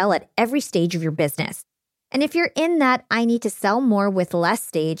helps you sell at every stage of your business. And if you're in that I need to sell more with less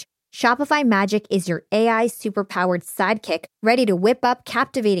stage, Shopify Magic is your AI superpowered sidekick ready to whip up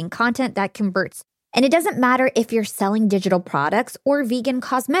captivating content that converts. And it doesn't matter if you're selling digital products or vegan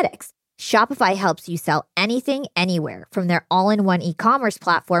cosmetics. Shopify helps you sell anything, anywhere, from their all-in-one e-commerce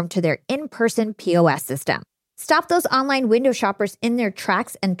platform to their in-person POS system. Stop those online window shoppers in their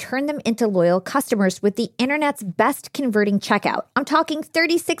tracks and turn them into loyal customers with the internet's best converting checkout. I'm talking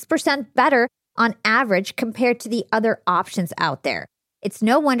 36% better on average compared to the other options out there. It's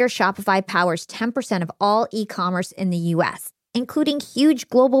no wonder Shopify powers 10% of all e-commerce in the US, including huge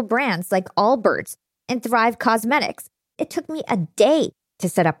global brands like Allbirds and Thrive Cosmetics. It took me a day to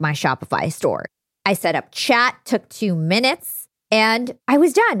set up my Shopify store. I set up chat, took 2 minutes, and I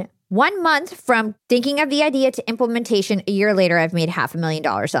was done. 1 month from thinking of the idea to implementation, a year later, I've made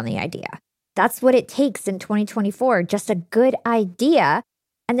 $500,000 on the idea. That's what it takes in 2024, just a good idea,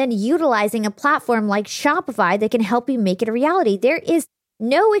 and then utilizing a platform like Shopify that can help you make it a reality. There is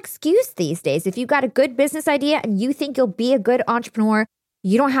no excuse these days. If you've got a good business idea and you think you'll be a good entrepreneur,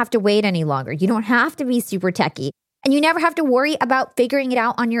 you don't have to wait any longer. You don't have to be super techie, and you never have to worry about figuring it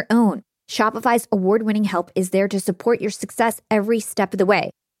out on your own. Shopify's award-winning help is there to support your success every step of the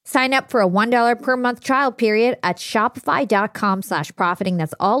way. Sign up for a $1 per month trial period at shopify.com/profiting.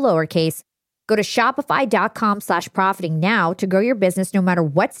 That's all lowercase. Go to shopify.com/profiting now to grow your business no matter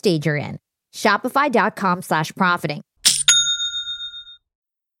what stage you're in. Shopify.com/profiting.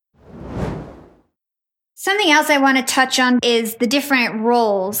 Something else I want to touch on is the different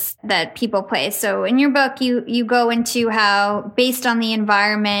roles that people play. So in your book, you go into how based on the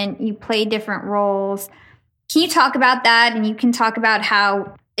environment, you play different roles. Can you talk about that? And you can talk about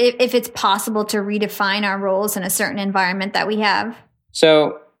how, if it's possible to redefine our roles in a certain environment that we have.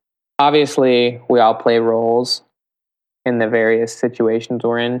 So obviously we all play roles in the various situations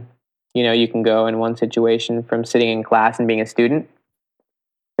we're in. You know, you can go in one situation from sitting in class and being a student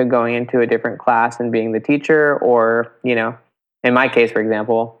to going into a different class and being the teacher, or, you know, in my case, for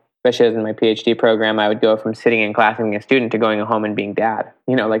example, especially as in my PhD program, I would go from sitting in class and being a student to going home and being dad.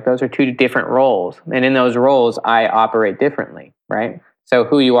 You know, like those are two different roles. And in those roles, I operate differently, right? So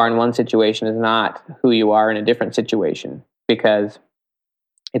who you are in one situation is not who you are in a different situation, because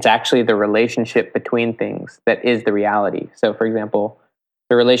it's actually the relationship between things that is the reality. So for example,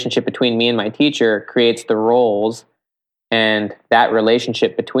 the relationship between me and my teacher creates the roles, and that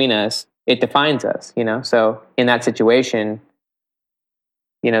relationship between us, it defines us, you know? So in that situation,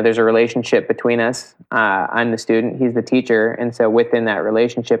 you know, there's a relationship between us. I'm the student, he's the teacher. And so within that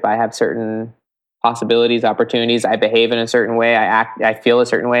relationship, I have certain possibilities, opportunities. I behave in a certain way. I feel a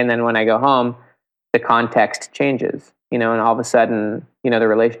certain way. And then when I go home, the context changes, you know, and all of a sudden, you know, the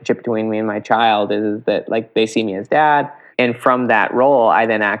relationship between me and my child is that, like, they see me as dad. And from that role, I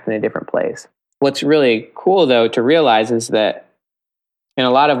then act in a different place. What's really cool, though, to realize is that in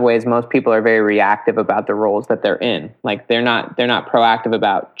a lot of ways, most people are very reactive about the roles that they're in. Like they're not proactive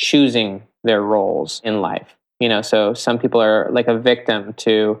about choosing their roles in life. You know, so some people are like a victim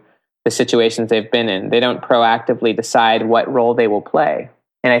to the situations they've been in. They don't proactively decide what role they will play.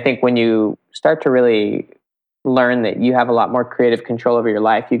 And I think when you start to really learn that you have a lot more creative control over your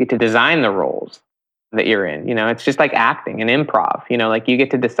life, you get to design the roles that you're in. You know, it's just like acting and improv. You know, like you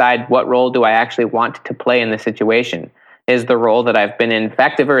get to decide, what role do I actually want to play in this situation? Is the role that I've been in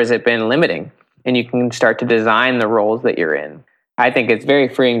effective, or has it been limiting? And you can start to design the roles that you're in. I think it's very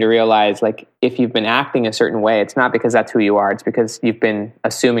freeing to realize, like, if you've been acting a certain way, it's not because that's who you are. It's because you've been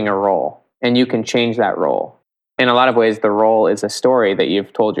assuming a role, and you can change that role. In a lot of ways, the role is a story that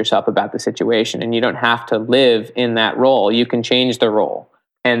you've told yourself about the situation, and you don't have to live in that role. You can change the role.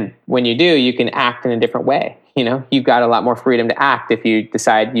 And when you do, you can act in a different way. You know, you've got a lot more freedom to act if you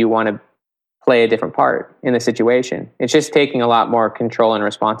decide you want to play a different part in the situation. It's just taking a lot more control and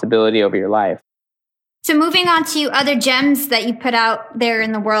responsibility over your life. So moving on to other gems that you put out there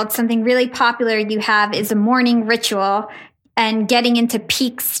in the world, something really popular you have is a morning ritual and getting into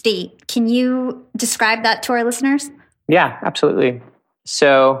peak state. Can you describe that to our listeners? Yeah, absolutely.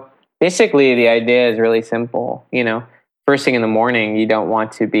 So basically the idea is really simple. You know, first thing in the morning, you don't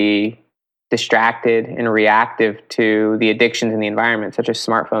want to be distracted and reactive to the addictions in the environment, such as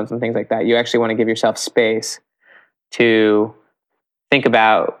smartphones and things like that. You actually want to give yourself space to think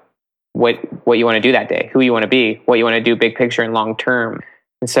about what you want to do that day, who you want to be, what you want to do big picture and long term.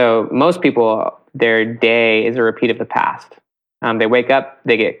 And so most people, their day is a repeat of the past. They wake up,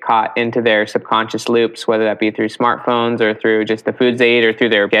 they get caught into their subconscious loops, whether that be through smartphones or through just the foods they eat or through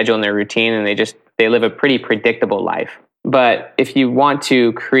their schedule and their routine, and they live a pretty predictable life. But if you want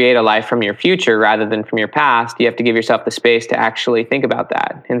to create a life from your future rather than from your past, you have to give yourself the space to actually think about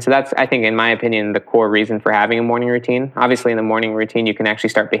that. And so that's, I think, in my opinion, the core reason for having a morning routine. Obviously, in the morning routine, you can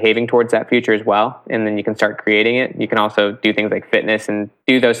actually start behaving towards that future as well, and then you can start creating it. You can also do things like fitness and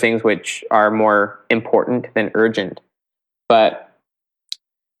do those things which are more important than urgent. But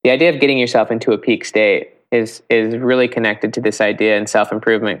the idea of getting yourself into a peak state is really connected to this idea in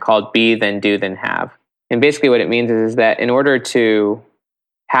self-improvement called be, then do, then have. And basically what it means is that in order to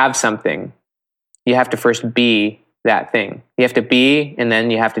have something, you have to first be that thing. You have to be, and then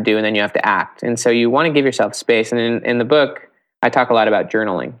you have to do, and then you have to act. And so you want to give yourself space. And in the book, I talk a lot about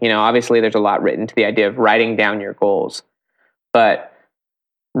journaling. You know, obviously there's a lot written to the idea of writing down your goals. But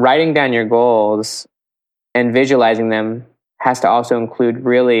writing down your goals and visualizing them has to also include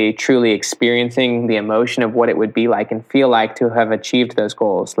really truly experiencing the emotion of what it would be like and feel like to have achieved those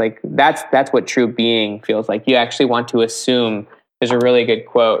goals. Like that's what true being feels like. You actually want to assume. There's a really good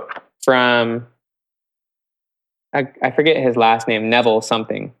quote from, I forget his last name, Neville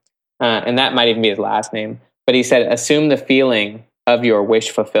something, and that might even be his last name. But he said, assume the feeling of your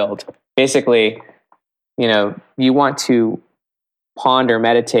wish fulfilled. Basically, you want to ponder,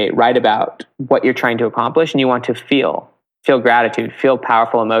 meditate, write about what you're trying to accomplish, and you want to feel gratitude, feel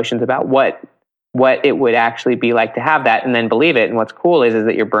powerful emotions about what it would actually be like to have that, and then believe it. And what's cool is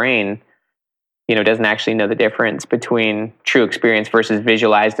that your brain, doesn't actually know the difference between true experience versus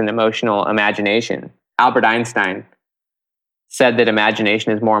visualized and emotional imagination. Albert Einstein said that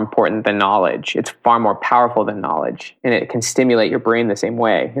imagination is more important than knowledge. It's far more powerful than knowledge, and it can stimulate your brain the same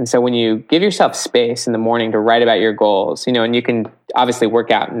way. And so when you give yourself space in the morning to write about your goals, and you can obviously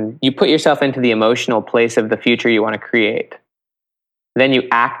work out and you put yourself into the emotional place of the future you want to create, then you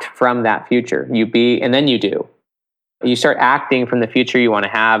act from that future. You be, and then you do. You start acting from the future you want to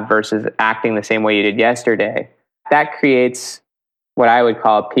have versus acting the same way you did yesterday. That creates what I would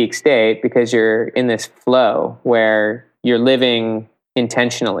call a peak state, because you're in this flow where you're living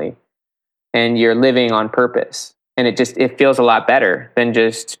intentionally and you're living on purpose. And it feels a lot better than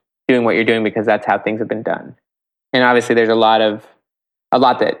just doing what you're doing because that's how things have been done. And obviously there's a lot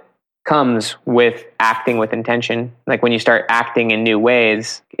that comes with acting with intention. Like when you start acting in new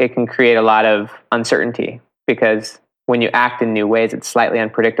ways, it can create a lot of uncertainty, because when you act in new ways, it's slightly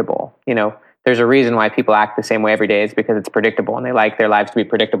unpredictable. There's a reason why people act the same way every day. It's because it's predictable and they like their lives to be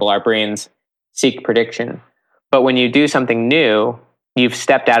predictable. Our brains seek prediction. But when you do something new, you've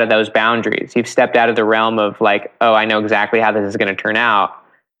stepped out of those boundaries. You've stepped out of the realm of like, oh, I know exactly how this is going to turn out.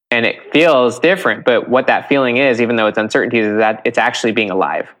 And it feels different. But what that feeling is, even though it's uncertainties, is that it's actually being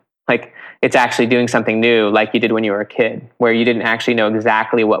alive. Like it's actually doing something new, like you did when you were a kid, where you didn't actually know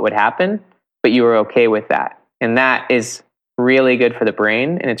exactly what would happen, but you were okay with that. And that is really good for the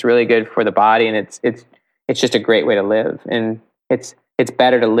brain, and it's really good for the body, and it's just a great way to live. And it's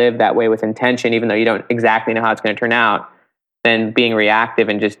better to live that way with intention, even though you don't exactly know how it's going to turn out, than being reactive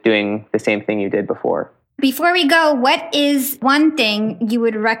and just doing the same thing you did before. Before we go, what is one thing you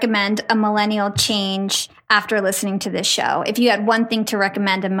would recommend a millennial change after listening to this show? If you had one thing to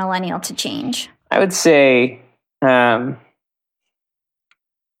recommend a millennial to change, I would say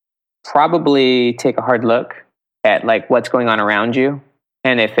probably take a hard look at like what's going on around you,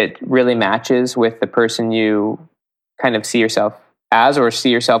 and if it really matches with the person you kind of see yourself as or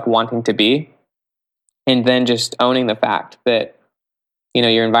see yourself wanting to be, and then just owning the fact that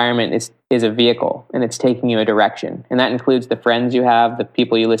your environment is a vehicle and it's taking you a direction, and that includes the friends you have, the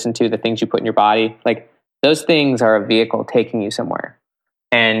people you listen to, the things you put in your body. Like those things are a vehicle taking you somewhere,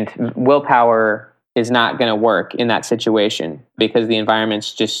 and willpower is not going to work in that situation because the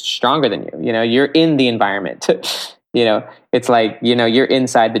environment's just stronger than you. You're in the environment. It's like, you're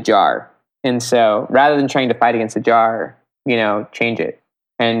inside the jar. And so rather than trying to fight against the jar, change it.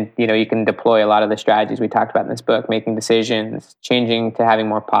 And, you can deploy a lot of the strategies we talked about in this book, making decisions, changing to having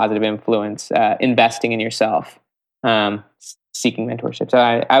more positive influence, investing in yourself, seeking mentorship. So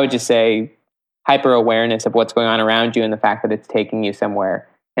I would just say hyper awareness of what's going on around you and the fact that it's taking you somewhere.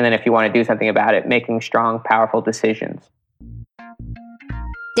 And then if you want to do something about it, making strong, powerful decisions.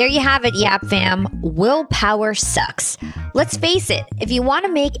 There you have it, Yap fam. Willpower sucks. Let's face it, if you want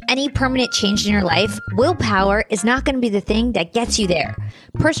to make any permanent change in your life, willpower is not going to be the thing that gets you there.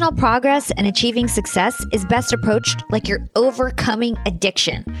 Personal progress and achieving success is best approached like you're overcoming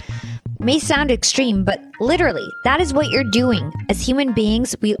addiction. May sound extreme, but literally, that is what you're doing. As human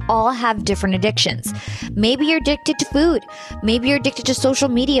beings, we all have different addictions. Maybe you're addicted to food. Maybe you're addicted to social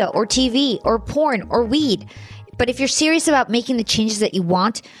media or TV or porn or weed. But if you're serious about making the changes that you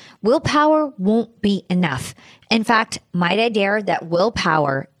want, willpower won't be enough. In fact, might I dare that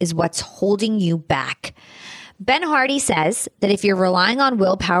willpower is what's holding you back. Ben Hardy says that if you're relying on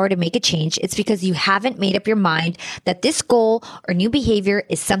willpower to make a change, it's because you haven't made up your mind that this goal or new behavior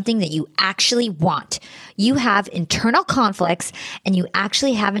is something that you actually want. You have internal conflicts and you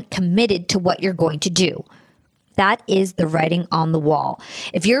actually haven't committed to what you're going to do. That is the writing on the wall.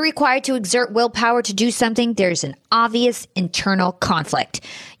 If you're required to exert willpower to do something, there's an obvious internal conflict.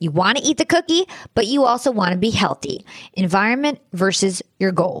 You want to eat the cookie, but you also want to be healthy. Environment versus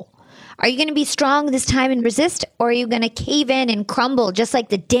your goal. Are you going to be strong this time and resist, or are you going to cave in and crumble just like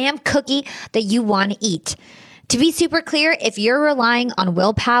the damn cookie that you want to eat? To be super clear, if you're relying on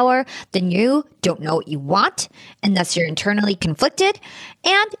willpower, then you don't know what you want, and thus you're internally conflicted,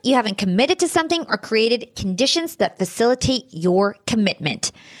 and you haven't committed to something or created conditions that facilitate your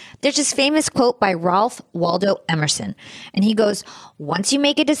commitment. There's this famous quote by Ralph Waldo Emerson, and he goes, "Once you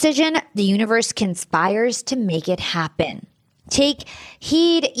make a decision, the universe conspires to make it happen." Take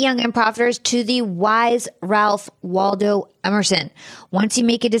heed, young and profiters, to the wise Ralph Waldo Emerson. Once you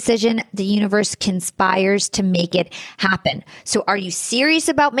make a decision, the universe conspires to make it happen. So are you serious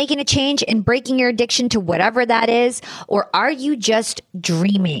about making a change and breaking your addiction to whatever that is? Or are you just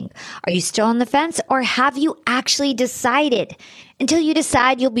dreaming? Are you still on the fence, or have you actually decided? Until you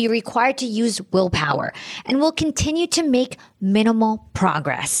decide, you'll be required to use willpower and will continue to make minimal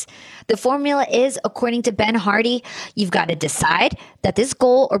progress. The formula is, according to Ben Hardy, you've got to decide that this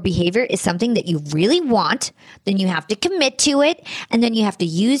goal or behavior is something that you really want, then you have to commit to it, and then you have to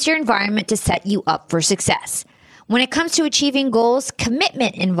use your environment to set you up for success. When it comes to achieving goals,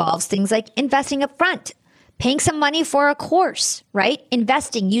 commitment involves things like investing up front, paying some money for a course, right?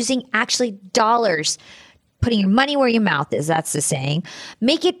 Investing, using actually dollars, putting your money where your mouth is, that's the saying.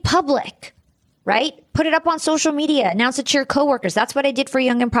 Make it public, right? Put it up on social media, announce it to your coworkers. That's what I did for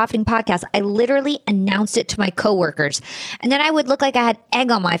Young and Profiting Podcast. I literally announced it to my coworkers. And then I would look like I had egg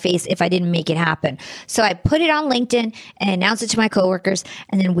on my face if I didn't make it happen. So I put it on LinkedIn and announced it to my coworkers.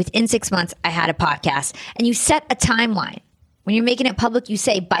 And then within 6 months, I had a podcast. And you set a timeline. When you're making it public, you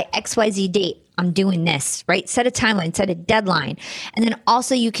say by XYZ date, I'm doing this, right? Set a timeline, set a deadline. And then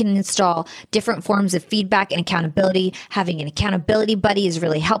also you can install different forms of feedback and accountability. Having an accountability buddy is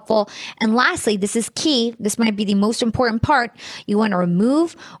really helpful. And lastly, this is key. This might be the most important part. You want to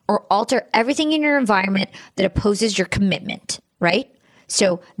remove or alter everything in your environment that opposes your commitment, right?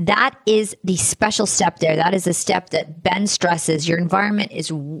 So that is the special step there. That is a step that Ben stresses. Your environment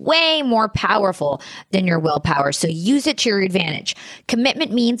is way more powerful than your willpower. So use it to your advantage.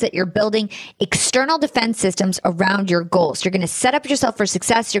 Commitment means that you're building external defense systems around your goals. You're going to set up yourself for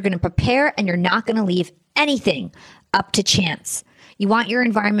success. You're going to prepare, and you're not going to leave anything up to chance. You want your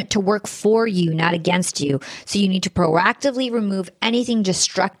environment to work for you, not against you. So you need to proactively remove anything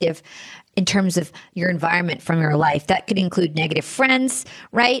destructive in terms of your environment from your life. That could include negative friends,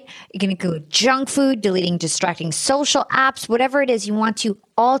 right? It can include junk food, deleting distracting social apps, whatever it is. You want to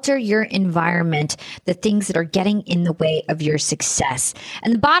alter your environment, the things that are getting in the way of your success.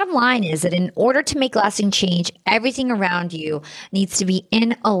 And the bottom line is that in order to make lasting change, everything around you needs to be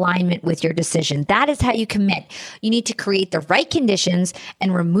in alignment with your decision. That is how you commit. You need to create the right conditions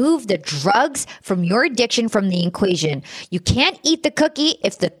and remove the drugs from your addiction from the equation. You can't eat the cookie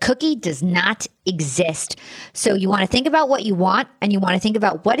if the cookie does not exist. So you want to think about what you want, and you want to think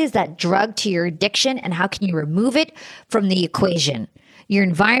about what is that drug to your addiction and how can you remove it from the equation. Your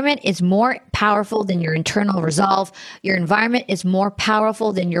environment is more powerful than your internal resolve. Your environment is more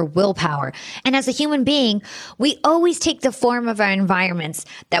powerful than your willpower. And as a human being, we always take the form of our environments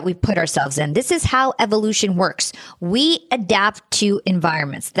that we put ourselves in. This is how evolution works. We adapt to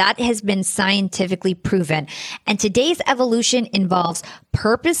environments. That has been scientifically proven. And today's evolution involves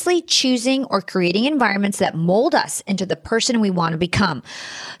purposely choosing or creating environments that mold us into the person we want to become.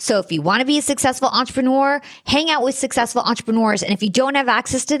 So if you want to be a successful entrepreneur, hang out with successful entrepreneurs. And if you don't have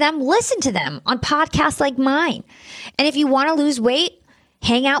access to them, listen to them on podcasts like mine. And if you want to lose weight,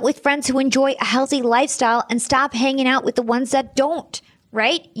 hang out with friends who enjoy a healthy lifestyle and stop hanging out with the ones that don't,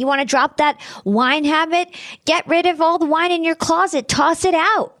 right? You want to drop that wine habit? Get rid of all the wine in your closet. Toss it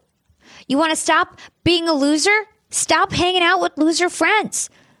out. You want to stop being a loser? Stop hanging out with loser friends.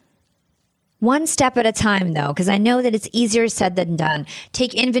 One step at a time, though, because I know that it's easier said than done.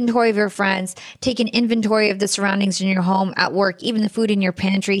 Take inventory of your friends. Take an inventory of the surroundings in your home, at work, even the food in your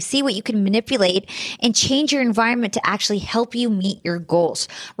pantry. See what you can manipulate and change your environment to actually help you meet your goals.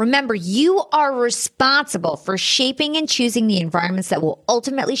 Remember, you are responsible for shaping and choosing the environments that will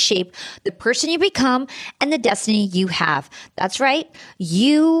ultimately shape the person you become and the destiny you have. That's right.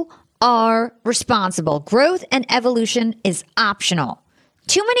 You are responsible. Growth and evolution is optional.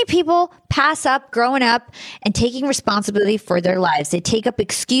 Too many people pass up growing up and taking responsibility for their lives. They take up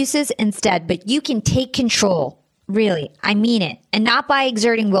excuses instead, but you can take control. Really, I mean it. And not by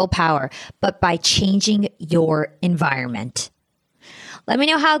exerting willpower, but by changing your environment. Let me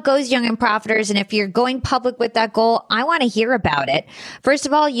know how it goes, young and profiters. And if you're going public with that goal, I want to hear about it. First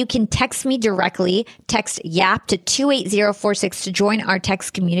of all, you can text me directly. Text YAP to 28046 to join our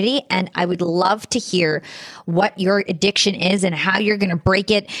text community. And I would love to hear what your addiction is and how you're going to break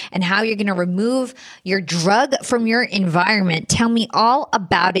it and how you're going to remove your drug from your environment. Tell me all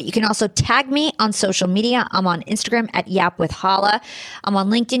about it. You can also tag me on social media. I'm on Instagram at YAP with Hala. I'm on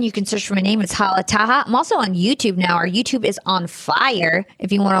LinkedIn. You can search for my name. It's Hala Taha. I'm also on YouTube now. Our YouTube is on fire.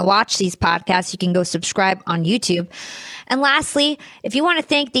 If you want to watch these podcasts, you can go subscribe on YouTube. And lastly, if you want to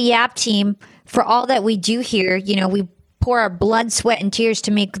thank the YAP team for all that we do here, we pour our blood, sweat, and tears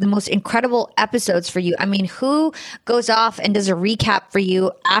to make the most incredible episodes for you. I mean, who goes off and does a recap for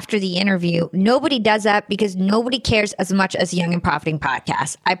you after the interview? Nobody does that because nobody cares as much as Young and Profiting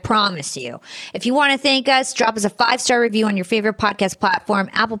Podcast. I promise you. If you want to thank us, drop us a 5-star review on your favorite podcast platform.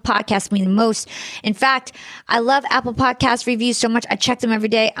 Apple Podcasts mean the most. In fact, I love Apple Podcast reviews so much. I check them every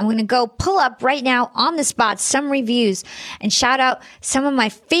day. I'm going to go pull up right now on the spot some reviews and shout out some of my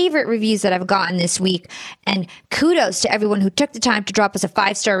favorite reviews that I've gotten this week. And kudos to everyone who took the time to drop us a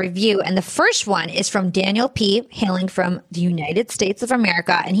 5-star review. And the first one is from Daniel P., hailing from the United States of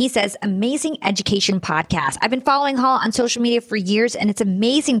America. And he says, amazing education podcast. I've been following Hall on social media for years, and it's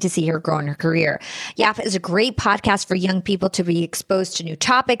amazing to see her grow in her career. YAP is a great podcast for young people to be exposed to new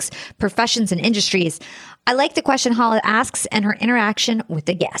topics, professions, and industries. I like the question Hala asks and her interaction with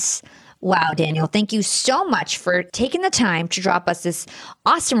the guests. Wow, Daniel, thank you so much for taking the time to drop us this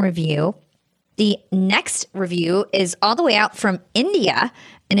awesome review. The next review is all the way out from India,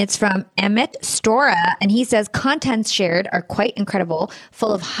 and it's from Amit Stora, and he says, contents shared are quite incredible,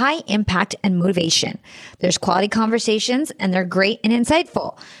 full of high impact and motivation. There's quality conversations, and they're great and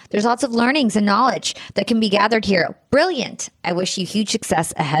insightful. There's lots of learnings and knowledge that can be gathered here. Brilliant. I wish you huge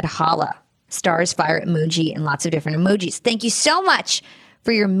success ahead, Hala. Stars, fire emoji, and lots of different emojis. Thank you so much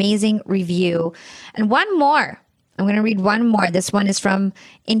for your amazing review. And one more. I'm going to read one more. This one is from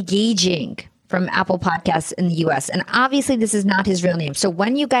Engaging from Apple Podcasts in the US. And obviously this is not his real name. So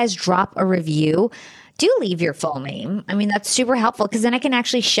when you guys drop a review, do leave your full name. I mean, that's super helpful because then I can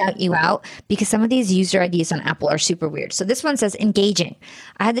actually shout you out because some of these user IDs on Apple are super weird. So this one says, engaging.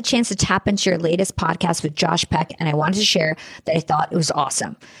 I had the chance to tap into your latest podcast with Josh Peck, and I wanted to share that I thought it was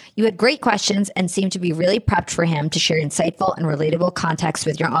awesome. You had great questions and seemed to be really prepped for him to share insightful and relatable context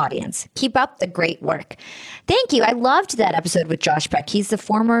with your audience. Keep up the great work. Thank you. I loved that episode with Josh Peck. He's the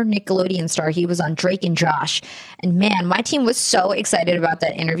former Nickelodeon star. He was on Drake and Josh. And man, my team was so excited about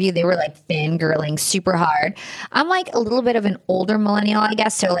that interview. They were like fangirling super hard. I'm like a little bit of an older millennial, I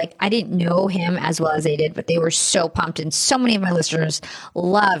guess. So like I didn't know him as well as they did, but they were so pumped. And so many of my listeners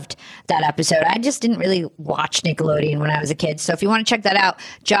loved that episode. I just didn't really watch Nickelodeon when I was a kid. So if you want to check that out,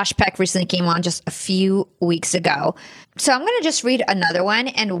 Josh Peck recently came on just a few weeks ago. So I'm going to just read another one.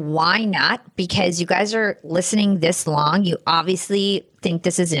 And why not? Because you guys are listening this long. You obviously think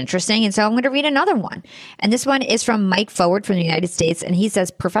this is interesting. And so I'm going to read another one. And this one is from Mike Forward from the United States. And he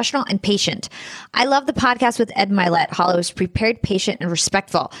says, professional and patient. I love the podcast with Ed Milet. Hollow is prepared, patient, and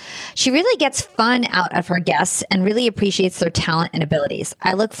respectful. She really gets fun out of her guests and really appreciates their talent and abilities.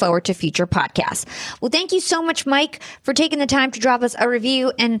 I look forward to future podcasts. Well, thank you so much, Mike, for taking the time to drop us a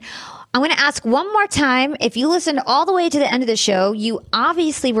review. And I'm going to ask one more time, if you listened all the way to the end of the show, you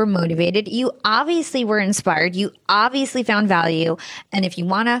obviously were motivated, you obviously were inspired, you obviously found value. And if you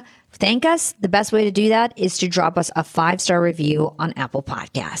want to thank us, the best way to do that is to drop us a 5-star review on Apple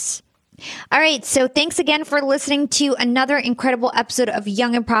Podcasts. All right. So thanks again for listening to another incredible episode of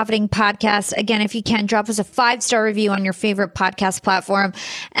Young and Profiting Podcast. Again, if you can, drop us a 5-star review on your favorite podcast platform.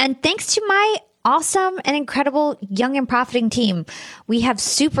 And thanks to my awesome and incredible Young and Profiting team. We have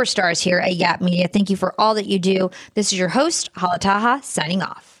superstars here at YAP Media. Thank you for all that you do. This is your host, Hala Taha, signing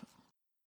off.